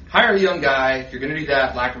gone. Hire a young guy. If you're going to do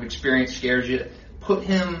that, lack of experience scares you. Put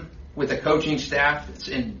him with a coaching staff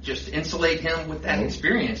and just insulate him with that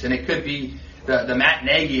experience. And it could be the Matt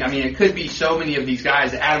Nagy. I mean, it could be so many of these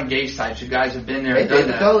guys, the Adam Gase types, who guys have been there and done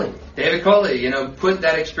that. David Culley, you know, put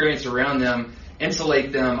that experience around them,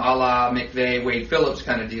 insulate them a la McVay, Wade Phillips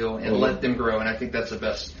kind of deal, and let them grow. And I think that's the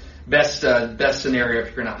best scenario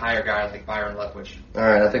if you're going to hire a guy like Byron Leftwich. All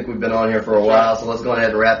right, I think we've been on here for a while, so let's go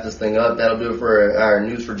ahead and wrap this thing up. That'll do it for our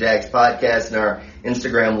News for Jags podcast and our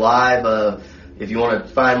Instagram Live. If you want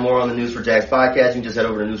to find more on the News for Jags podcast, you can just head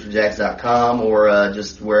over to newsforjags.com or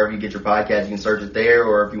just wherever you get your podcast, you can search it there.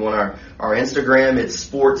 Or if you want our Instagram, it's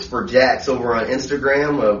Sports for Jags over on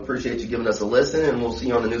Instagram. Appreciate you giving us a listen, and we'll see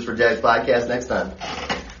you on the News for Jags podcast next time.